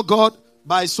relevant before God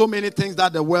by so many things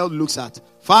that the world looks at.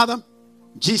 Father,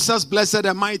 Jesus, blessed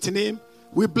and mighty name,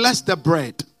 we bless the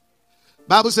bread.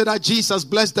 Bible said that Jesus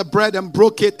blessed the bread and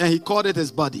broke it and he called it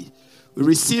his body. We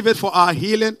receive it for our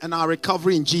healing and our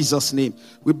recovery in Jesus' name.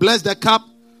 We bless the cup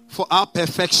for our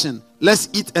perfection. Let's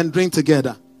eat and drink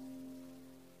together.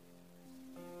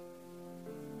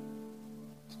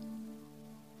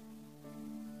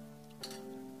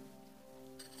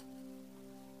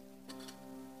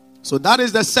 So that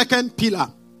is the second pillar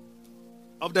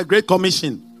of the Great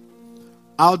Commission.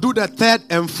 I'll do the third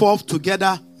and fourth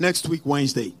together next week,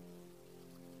 Wednesday.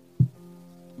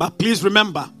 But please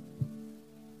remember,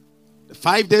 the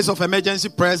 5 days of emergency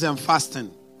prayers and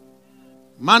fasting,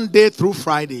 Monday through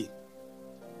Friday.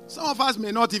 Some of us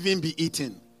may not even be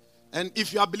eating. And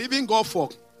if you are believing God for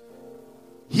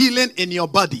healing in your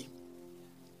body,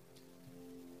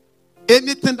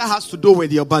 anything that has to do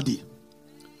with your body,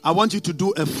 I want you to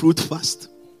do a fruit fast.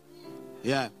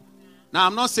 Yeah. Now,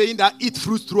 I'm not saying that eat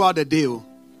fruit throughout the day. No,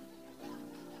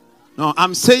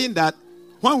 I'm saying that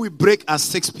when we break at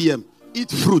 6 p.m.,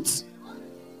 eat fruits.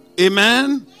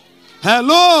 Amen.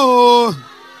 Hello.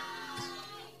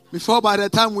 Before by the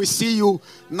time we see you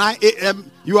 9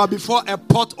 a.m., you are before a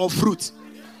pot of fruit.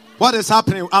 What is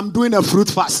happening? I'm doing a fruit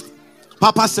fast.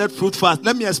 Papa said fruit fast.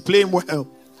 Let me explain well.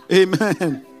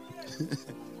 Amen.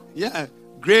 Yeah.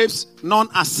 Grapes,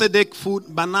 non-acidic food,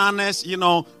 bananas,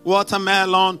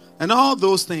 watermelon, and all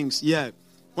those things. Yeah.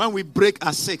 When we break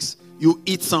at 6, you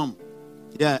eat some.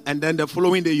 Yeah. And then the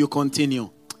following day, you continue.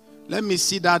 Let me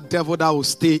see that devil that will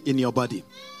stay in your body.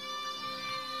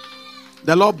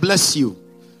 The Lord bless you.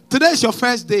 Today is your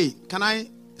first day. Can I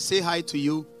say hi to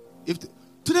you?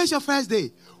 Today is your first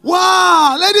day.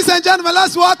 Wow. Ladies and gentlemen,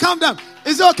 let's welcome them.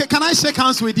 Is it okay? Can I shake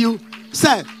hands with you?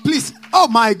 Sir, please. Oh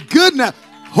my goodness.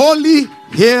 Holy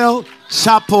Hill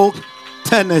Chapel,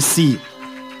 Tennessee.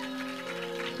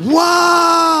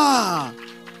 Wow.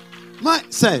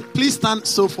 Sir, please stand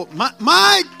so for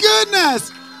my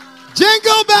goodness.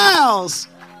 Jingle bells.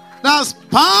 That's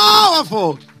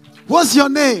powerful. What's your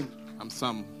name? I'm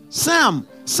Sam. Sam,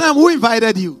 who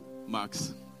invited you?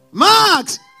 Max.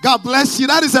 God bless you.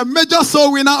 That is a major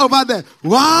soul winner over there.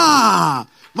 Wow.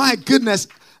 My goodness.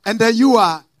 And then you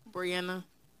are? Brianna.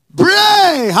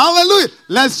 Bray. Hallelujah.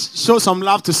 Let's show some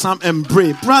love to Sam and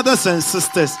Bray. Brothers and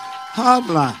sisters.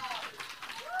 God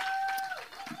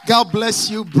bless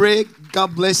you, Bray.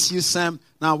 God bless you, Sam.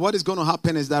 Now, what is going to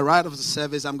happen is that right after the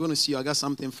service, I'm going to see you. I got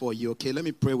something for you. Okay, let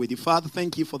me pray with you. Father,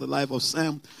 thank you for the life of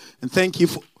Sam. And thank you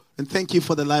for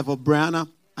the life of Brianna.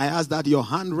 I ask that your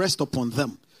hand rest upon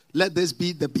them. Let this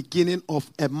be the beginning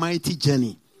of a mighty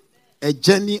journey. A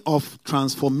journey of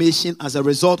transformation as a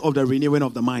result of the renewing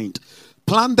of the mind.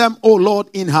 Plant them, oh Lord,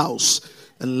 in-house.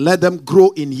 And let them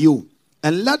grow in you.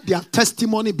 And let their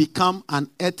testimony become an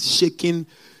earth-shaking,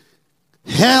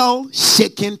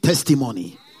 hell-shaking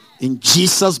testimony. In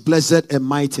Jesus' blessed and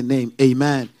mighty name.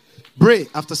 Amen. Pray.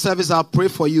 After service, I'll pray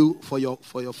for you for your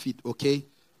feet. Okay?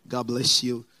 God bless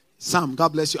you. Sam,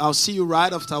 God bless you. I'll see you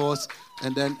right afterwards.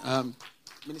 And then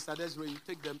Minister Desiree, you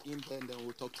take them in there and then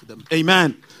we'll talk to them.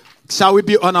 Amen. Shall we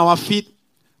be on our feet?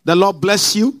 The Lord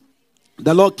bless you.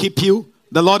 The Lord keep you.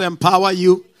 The Lord empower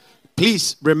you.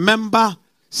 Please remember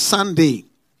Sunday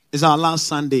is our last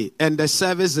Sunday. And the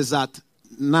service is at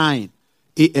 9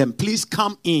 a.m. Please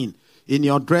come in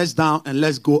your dress down and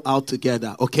let's go out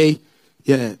together. Okay?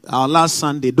 Yeah. Our last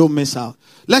Sunday. Don't miss out.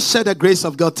 Let's share the grace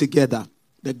of God together.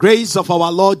 The grace of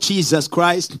our Lord Jesus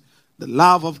Christ. The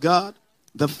love of God.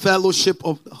 The fellowship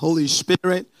of the Holy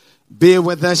Spirit. Be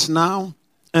with us now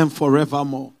and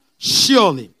forevermore.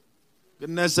 Surely,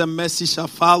 goodness and mercy shall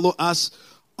follow us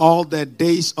all the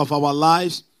days of our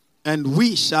lives, and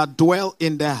we shall dwell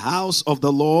in the house of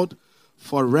the Lord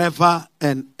forever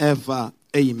and ever.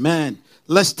 Amen.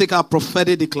 Let's take our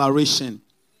prophetic declaration.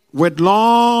 With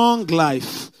long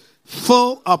life,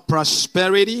 full of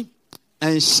prosperity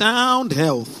and sound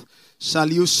health,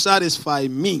 shall you satisfy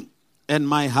me and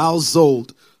my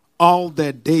household all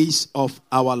the days of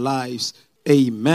our lives. Amen.